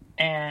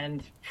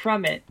 and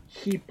from it,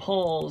 he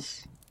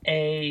pulls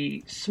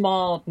a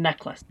small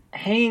necklace.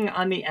 Hanging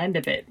on the end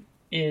of it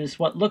is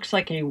what looks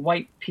like a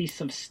white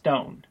piece of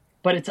stone,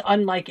 but it's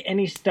unlike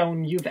any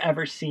stone you've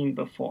ever seen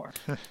before.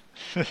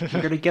 You're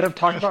going to get him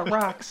talking about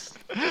rocks.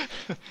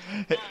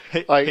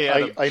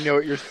 I know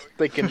what you're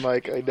thinking,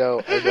 Mike. I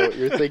know what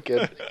you're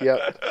thinking.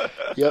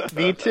 Yep,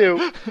 me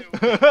too.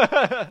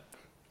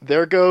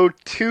 There go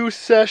 2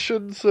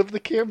 sessions of the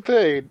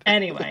campaign.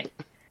 Anyway,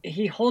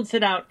 he holds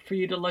it out for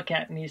you to look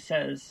at and he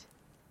says,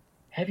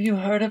 Have you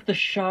heard of the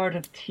Shard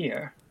of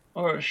Tyr?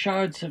 Or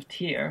Shards of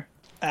Tyr?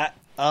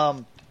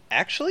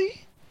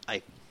 Actually,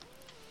 I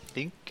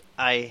think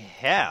I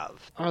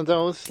have. Are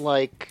those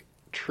like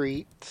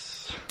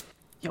treats?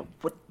 Yo,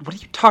 what are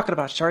you talking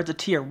about? Shards of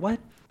Tyr? What?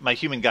 My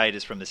human guide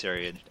is from this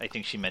area, and I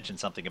think she mentioned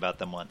something about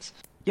them once.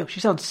 Yo, she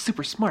sounds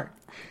super smart.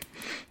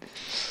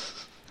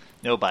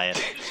 No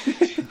bias.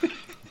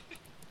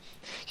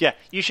 Yeah,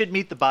 you should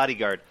meet the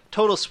bodyguard.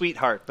 Total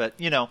sweetheart, but,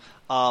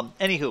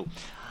 anywho.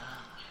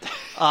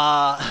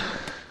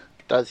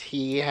 Does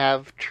he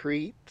have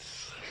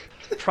treats?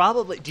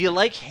 Probably. Do you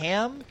like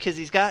ham? Because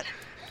he's got...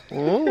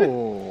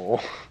 Ooh.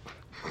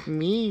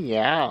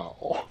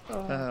 Meow.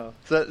 Oh.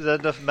 Is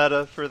that enough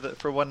meta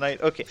for one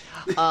night? Okay.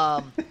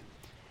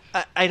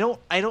 I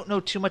don't know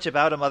too much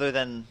about him other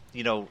than,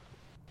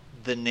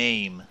 the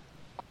name.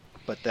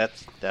 But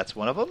that's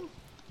one of them?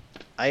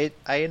 I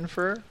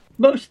infer?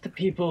 Most of the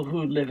people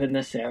who live in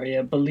this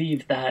area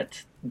believe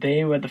that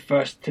they were the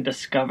first to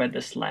discover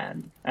this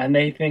land, and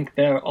they think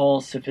they're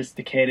all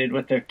sophisticated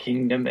with their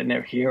kingdom and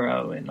their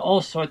hero and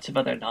all sorts of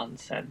other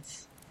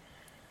nonsense.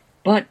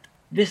 But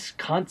this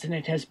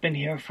continent has been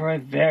here for a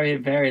very,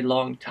 very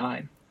long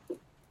time.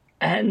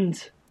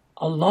 And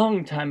a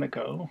long time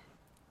ago,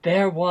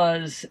 there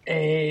was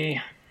it's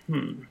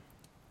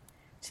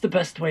the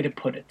best way to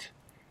put it,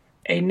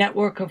 a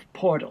network of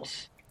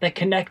portals that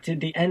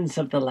connected the ends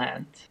of the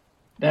land.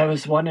 There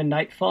was one in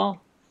Nightfall,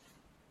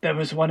 there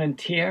was one in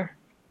Tyr,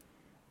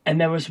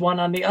 and there was one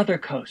on the other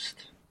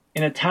coast,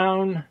 in a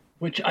town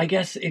which I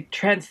guess it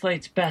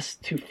translates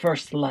best to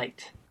First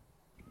Light.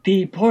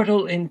 The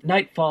portal in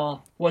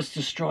Nightfall was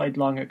destroyed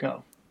long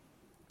ago.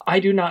 I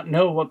do not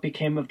know what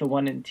became of the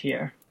one in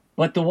Tyr,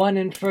 but the one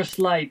in First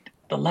Light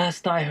the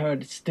last I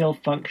heard, it still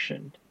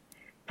functioned.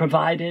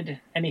 Provided,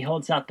 and he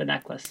holds out the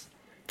necklace,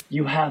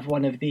 you have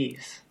one of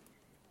these.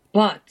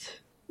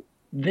 But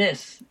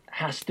this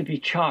has to be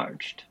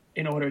charged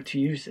in order to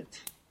use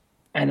it.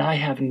 And I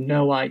have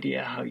no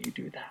idea how you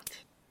do that.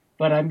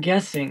 But I'm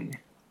guessing,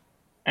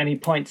 and he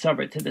points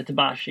over to the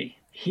Tabashi,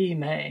 he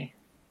may,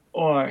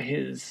 or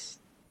his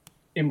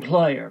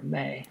employer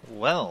may.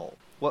 Well,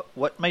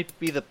 what might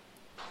be the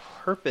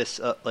purpose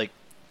of, like,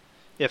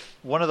 if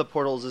one of the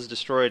portals is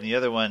destroyed and the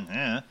other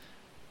one,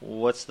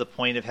 what's the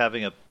point of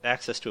having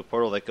access to a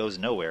portal that goes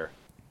nowhere?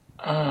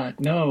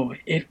 No,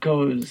 it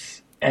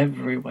goes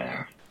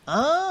everywhere.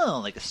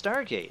 Oh, like a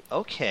Stargate.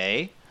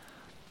 Okay.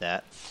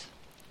 That's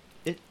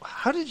it.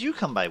 How did you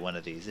come by one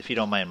of these, if you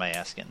don't mind my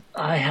asking?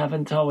 I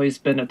haven't always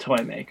been a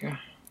toy maker.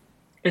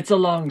 It's a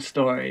long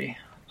story.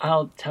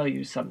 I'll tell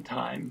you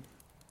sometime.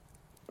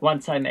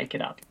 Once I make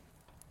it up.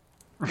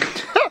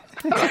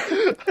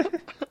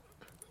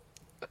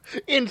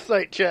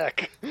 Insight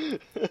check.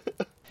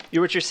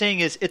 What you're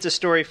saying is it's a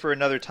story for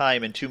another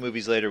time, and 2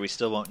 movies later we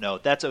still won't know.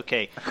 That's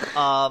okay.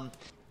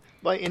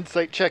 My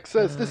insight check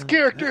says this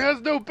character has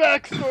no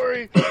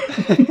backstory.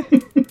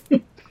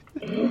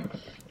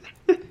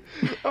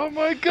 Oh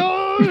my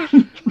gosh!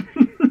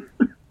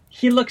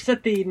 He looks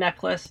at the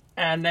necklace,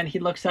 and then he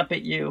looks up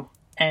at you,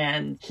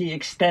 and he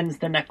extends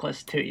the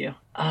necklace to you.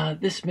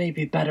 This may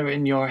be better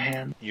in your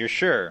hand. You're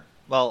sure?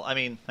 Well, I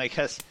mean, I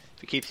guess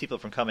if it keeps people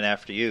from coming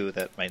after you,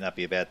 that might not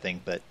be a bad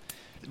thing, but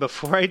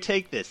before I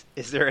take this,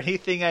 is there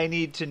anything I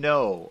need to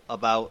know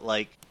about,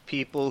 like,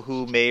 people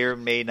who may or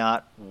may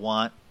not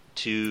want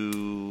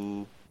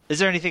to... Is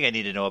there anything I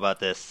need to know about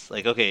this?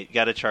 Like, okay, you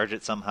gotta charge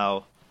it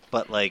somehow,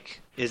 but,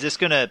 like, is this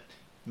gonna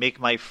make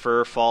my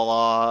fur fall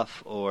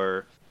off,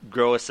 or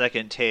grow a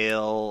second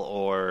tail,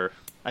 or...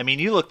 I mean,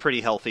 you look pretty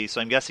healthy,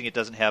 so I'm guessing it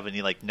doesn't have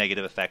any, like,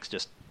 negative effects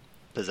just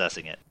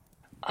possessing it.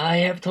 I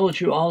have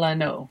told you all I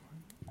know,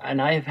 and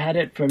I have had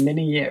it for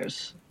many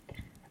years,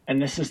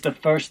 and this is the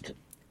first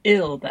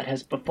ill that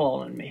has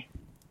befallen me.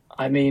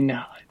 I mean,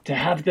 to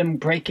have them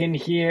break in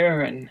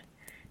here, and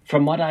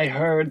from what I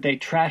heard, they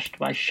trashed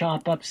my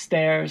shop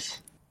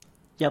upstairs.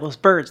 Yeah, those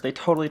birds, they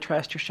totally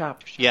trashed your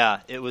shop. Yeah,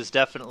 it was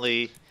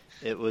definitely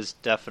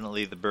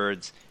the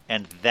birds,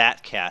 and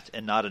that cat,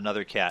 and not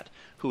another cat,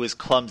 who is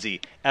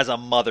clumsy as a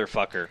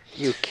motherfucker.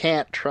 You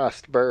can't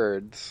trust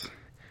birds.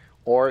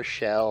 Or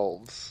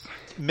shelves.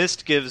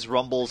 Mist gives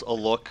Rumbles a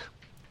look,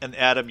 and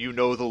Adam, you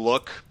know the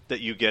look that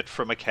you get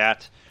from a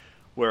cat,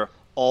 where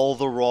all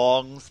the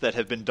wrongs that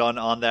have been done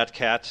on that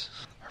cat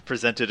are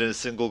presented in a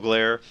single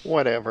glare.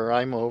 Whatever,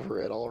 I'm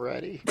over it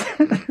already.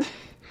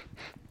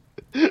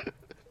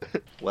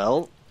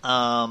 Well,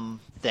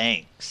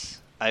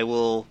 thanks. I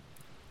will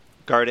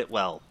guard it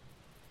well,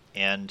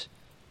 and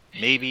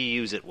maybe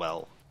use it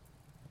well.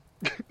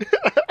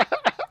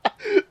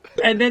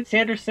 And then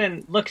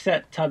Sanderson looks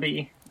at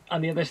Tubby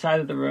on the other side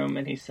of the room,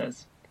 and he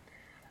says,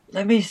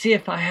 "Let me see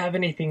if I have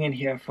anything in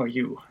here for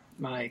you,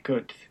 my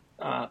good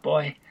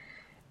boy."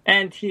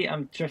 And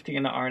I'm drifting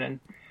into Arnon.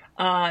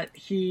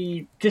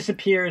 He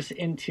disappears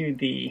into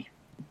the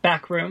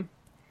back room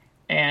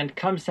and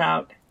comes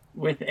out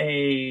with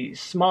a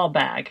small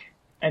bag,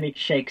 and he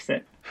shakes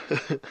it.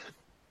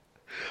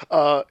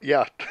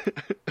 Yeah.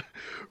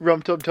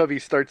 Rum Tum Tubby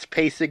starts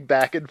pacing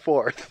back and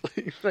forth.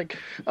 He's like,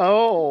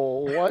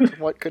 oh,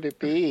 what could it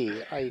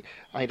be? I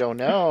don't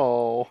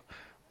know.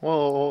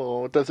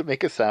 Whoa, does it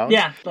make a sound?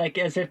 Yeah, like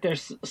as if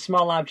there's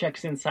small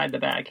objects inside the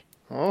bag.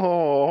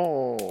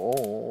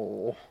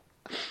 Oh.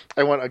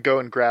 I want to go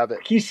and grab it.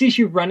 He sees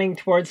you running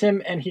towards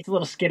him, and he's a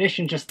little skittish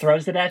and just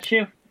throws it at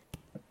you.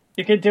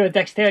 You can do a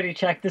dexterity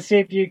check to see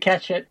if you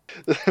catch it.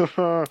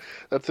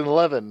 That's an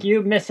 11.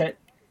 You miss it,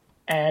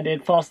 and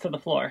it falls to the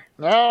floor.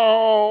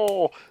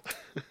 No!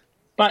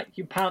 But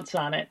you pounce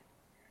on it,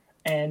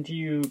 and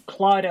you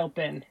claw it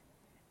open,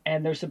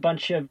 and there's a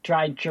bunch of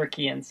dried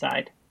jerky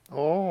inside.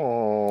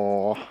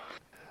 Oh.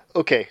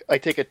 Okay, I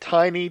take a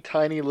tiny,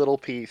 tiny little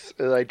piece,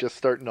 and I just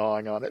start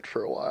gnawing on it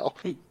for a while.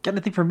 Hey, got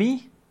anything for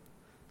me?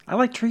 I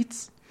like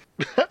treats.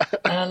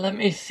 Let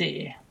me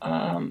see.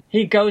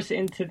 He goes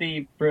into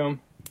the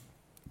room,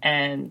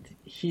 and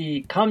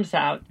he comes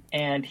out,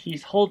 and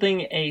he's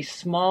holding a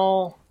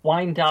small,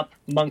 wind-up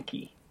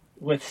monkey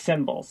with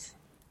symbols.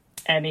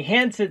 And he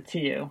hands it to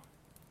you.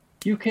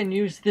 You can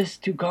use this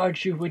to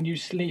guard you when you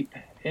sleep.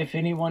 If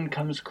anyone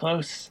comes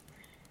close,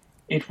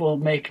 it will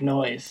make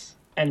noise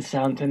and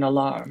sound an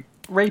alarm.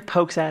 Ray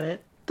pokes at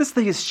it. This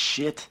thing is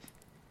shit.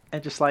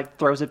 And just, like,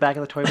 throws it back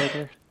in the toy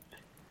maker.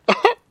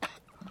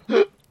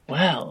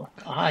 Well,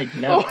 I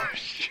know.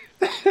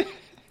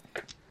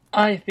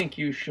 I think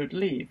you should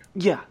leave.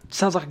 Yeah,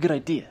 sounds like a good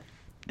idea.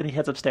 And he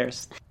heads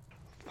upstairs.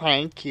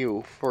 Thank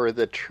you for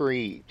the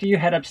treat. Do you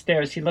head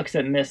upstairs? He looks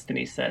at Mist and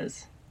he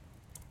says,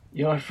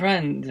 "Your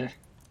friend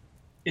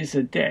is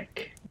a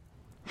dick."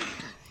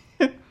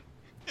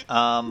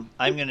 I'm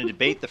going to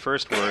debate the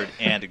first word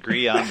and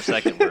agree on the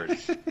second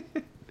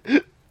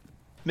word.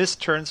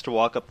 Mist turns to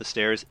walk up the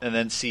stairs and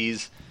then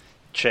sees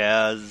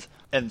Chaz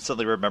and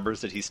suddenly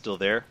remembers that he's still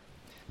there.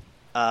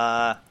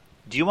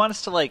 Do you want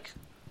us to, like,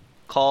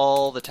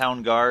 call the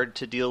town guard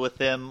to deal with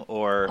him,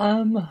 or...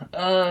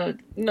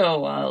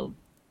 No, I'll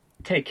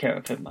take care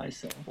of him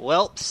myself.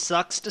 Well,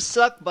 sucks to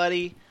suck,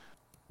 buddy.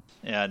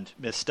 And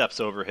Mist steps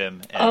over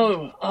him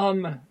and...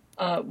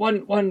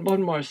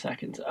 One more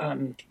second.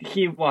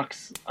 He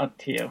walks up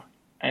to you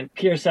and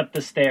peers up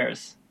the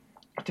stairs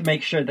to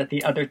make sure that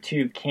the other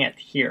two can't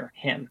hear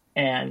him.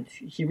 And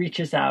he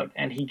reaches out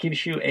and he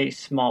gives you a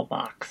small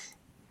box.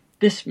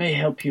 This may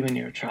help you in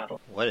your travel.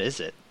 What is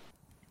it?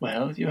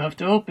 Well, you have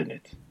to open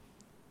it.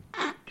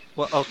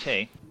 Well,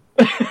 okay.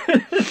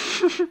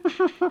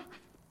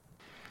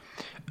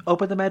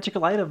 Open the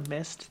magical item,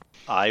 Mist.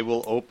 I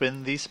will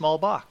open the small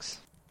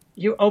box.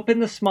 You open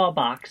the small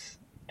box,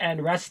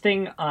 and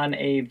resting on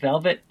a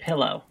velvet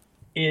pillow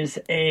is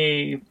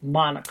a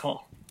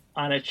monocle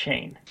on a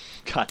chain.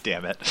 God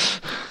damn it.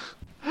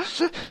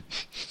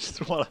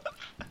 Just wanna...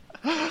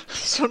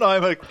 So now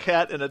I'm a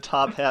cat in a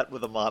top hat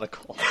with a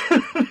monocle.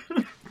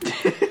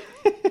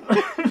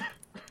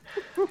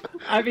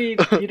 I mean,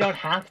 you don't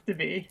have to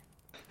be.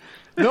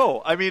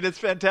 No, I mean, it's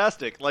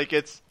fantastic. Like,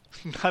 it's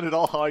not at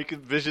all how I can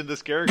envision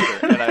this character.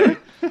 And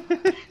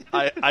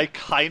I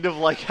kind of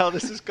like how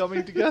this is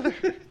coming together.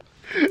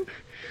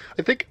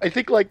 I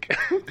think like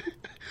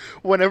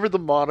whenever the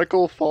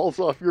monocle falls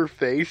off your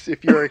face,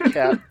 if you're a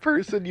cat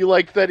person, you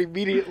like that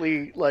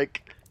immediately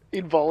like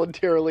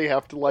involuntarily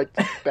have to like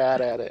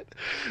spat at it.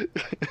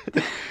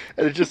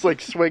 And it just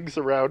like swings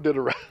around and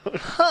around.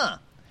 Huh.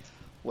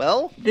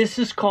 Well, This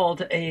is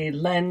called a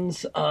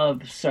lens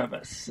of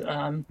service.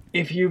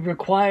 If you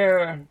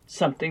require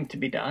something to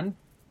be done,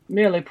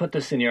 merely put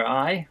this in your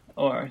eye,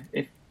 or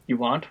if you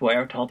want,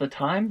 wear it all the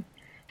time.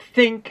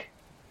 Think,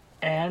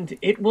 and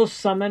it will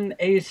summon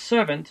a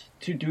servant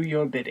to do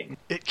your bidding.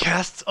 it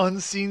casts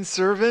Unseen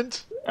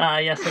Servant?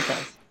 Yes, it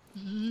does.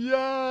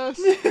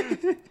 Yes!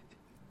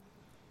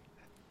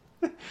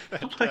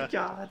 Oh my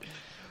god.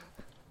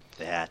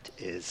 That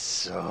is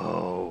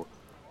so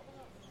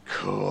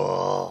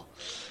cool.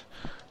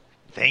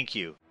 Thank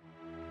you.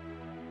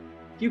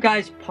 You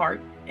guys part,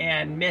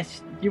 and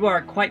Mist, you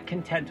are quite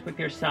content with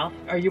yourself.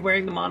 Are you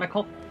wearing the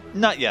monocle?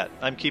 Not yet.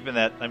 I'm keeping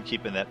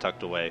that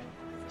tucked away.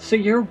 So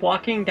you're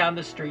walking down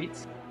the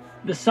streets.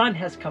 The sun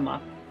has come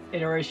up,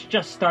 or is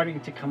just starting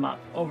to come up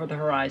over the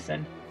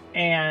horizon,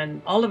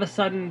 and all of a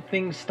sudden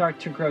things start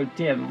to grow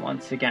dim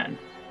once again.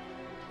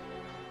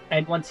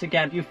 And once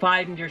again, you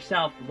find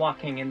yourself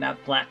walking in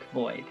that black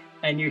void,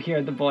 and you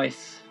hear the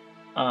voice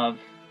of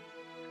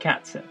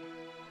Catsit.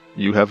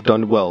 You have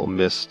done well,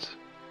 Mist.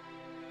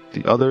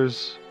 The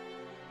others,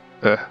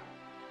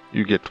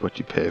 you get what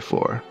you pay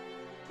for.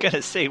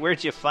 Gonna say,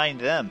 where'd you find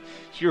them?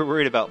 You were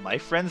worried about my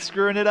friends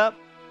screwing it up?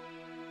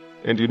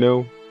 And you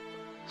know,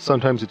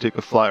 sometimes you take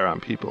a flyer on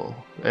people,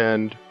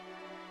 and,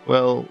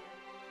 well,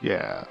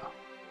 yeah.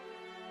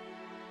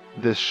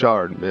 This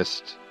shard,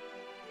 Mist,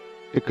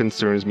 it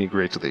concerns me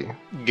greatly.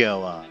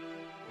 Go on.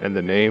 And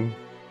the name?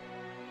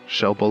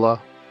 Shelbola?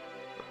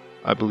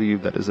 I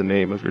believe that is the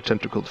name of your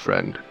tentacled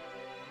friend.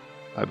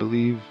 I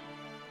believe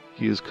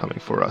he is coming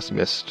for us,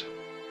 Mist.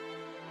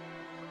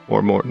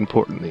 Or more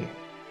importantly,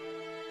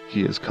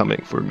 he is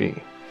coming for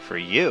me. For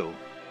you?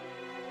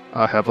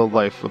 I have a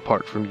life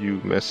apart from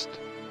you, Mist.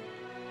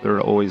 There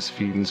are always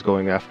fiends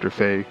going after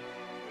Fae,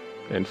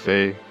 and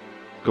Fae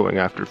going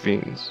after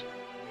fiends.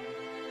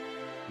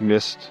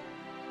 Mist,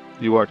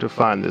 you are to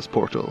find this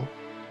portal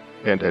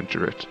and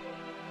enter it.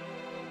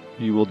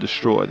 You will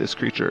destroy this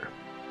creature,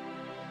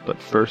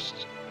 but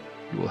first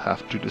you will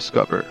have to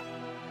discover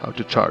how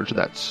to charge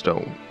that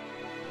stone.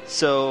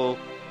 So,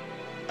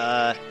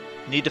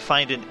 need to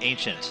find an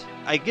ancient.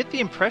 I get the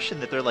impression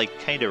that they're, like,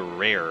 kind of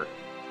rare.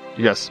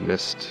 Yes,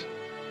 Mist.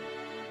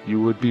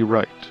 You would be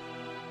right.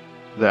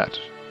 That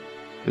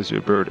is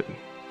your burden.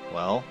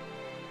 Well,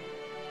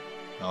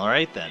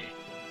 alright then.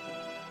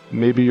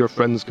 Maybe your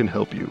friends can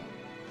help you.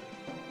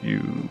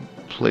 You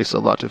place a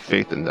lot of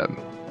faith in them.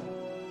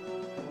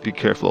 Be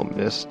careful,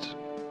 Mist.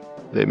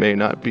 They may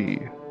not be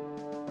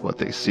what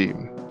they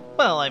seem.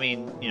 Well, I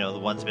mean, you know, the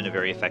one's been a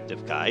very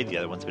effective guide, the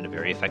other one's been a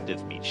very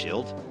effective meat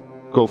shield.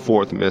 Go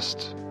forth,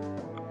 Mist.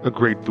 A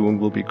great boon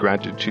will be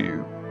granted to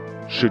you,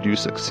 should you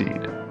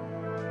succeed.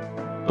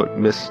 But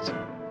Mist,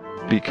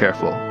 be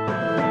careful.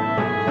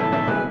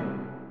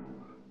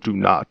 Do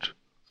not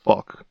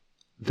fuck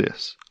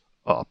this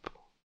up.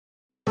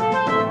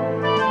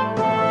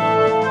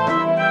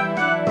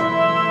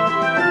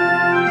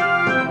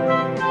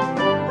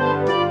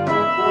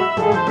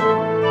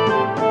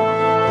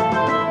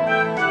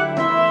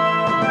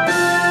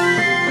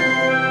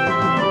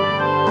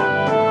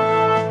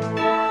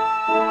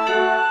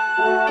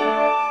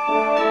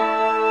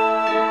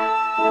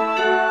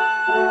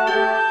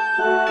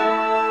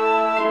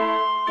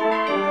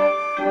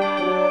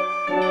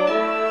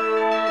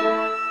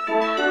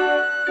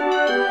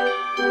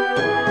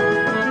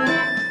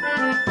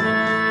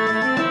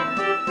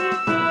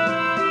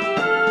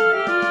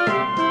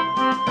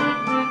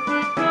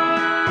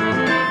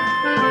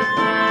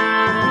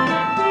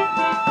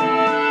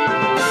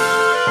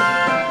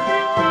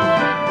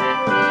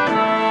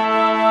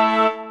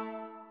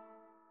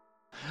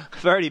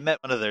 I've already met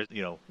one of their,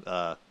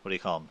 what do you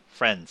call them,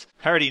 friends.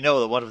 I already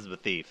know that one of them's a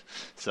thief.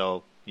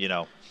 So,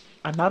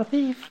 I'm not a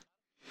thief.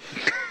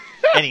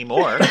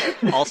 Anymore.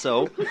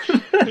 Also,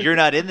 you're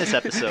not in this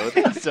episode,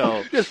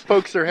 so... Just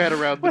pokes her head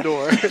around the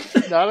door.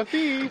 Not a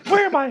thief.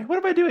 Where am I? What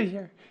am I doing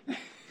here?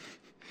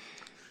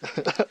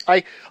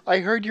 I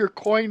heard your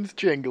coins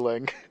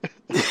jingling.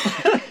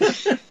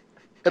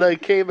 And I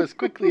came as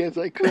quickly as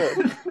I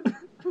could.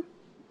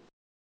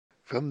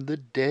 From the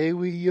day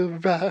we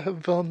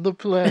arrive on the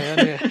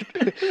planet.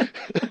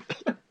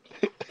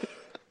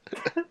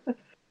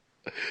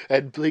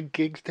 And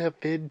blinking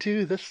step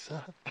into the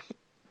sun.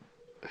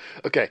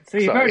 Okay, So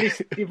you've sorry.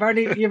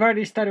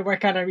 already started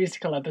work on our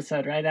musical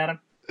episode, right, Adam?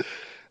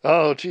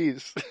 Oh,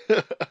 jeez.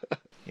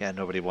 Yeah,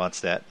 nobody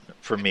wants that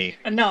from me.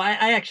 No,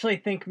 I actually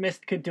think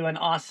Mist could do an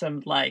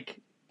awesome,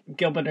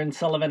 Gilbert and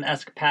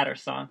Sullivan-esque patter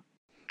song.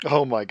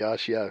 Oh my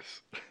gosh,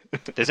 yes.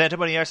 There's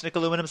antimony, arsenic,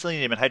 aluminum,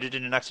 selenium, and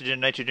hydrogen, and oxygen,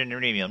 and nitrogen, and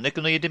uranium,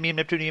 nickel, neodymium,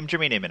 neptunium,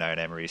 germanium, and iron,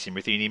 americium,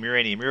 ruthenium,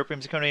 uranium, europium,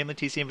 zirconium,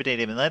 lutetium,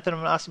 vanadium, and lanthanum,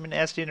 and osmium, and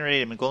astatine, and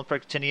radium, and gold,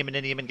 platinum, and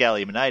indium, and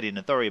gallium, and iodine,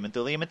 and thorium, and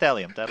thulium, and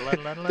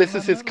thallium. This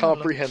is his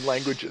comprehend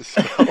languages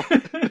spell.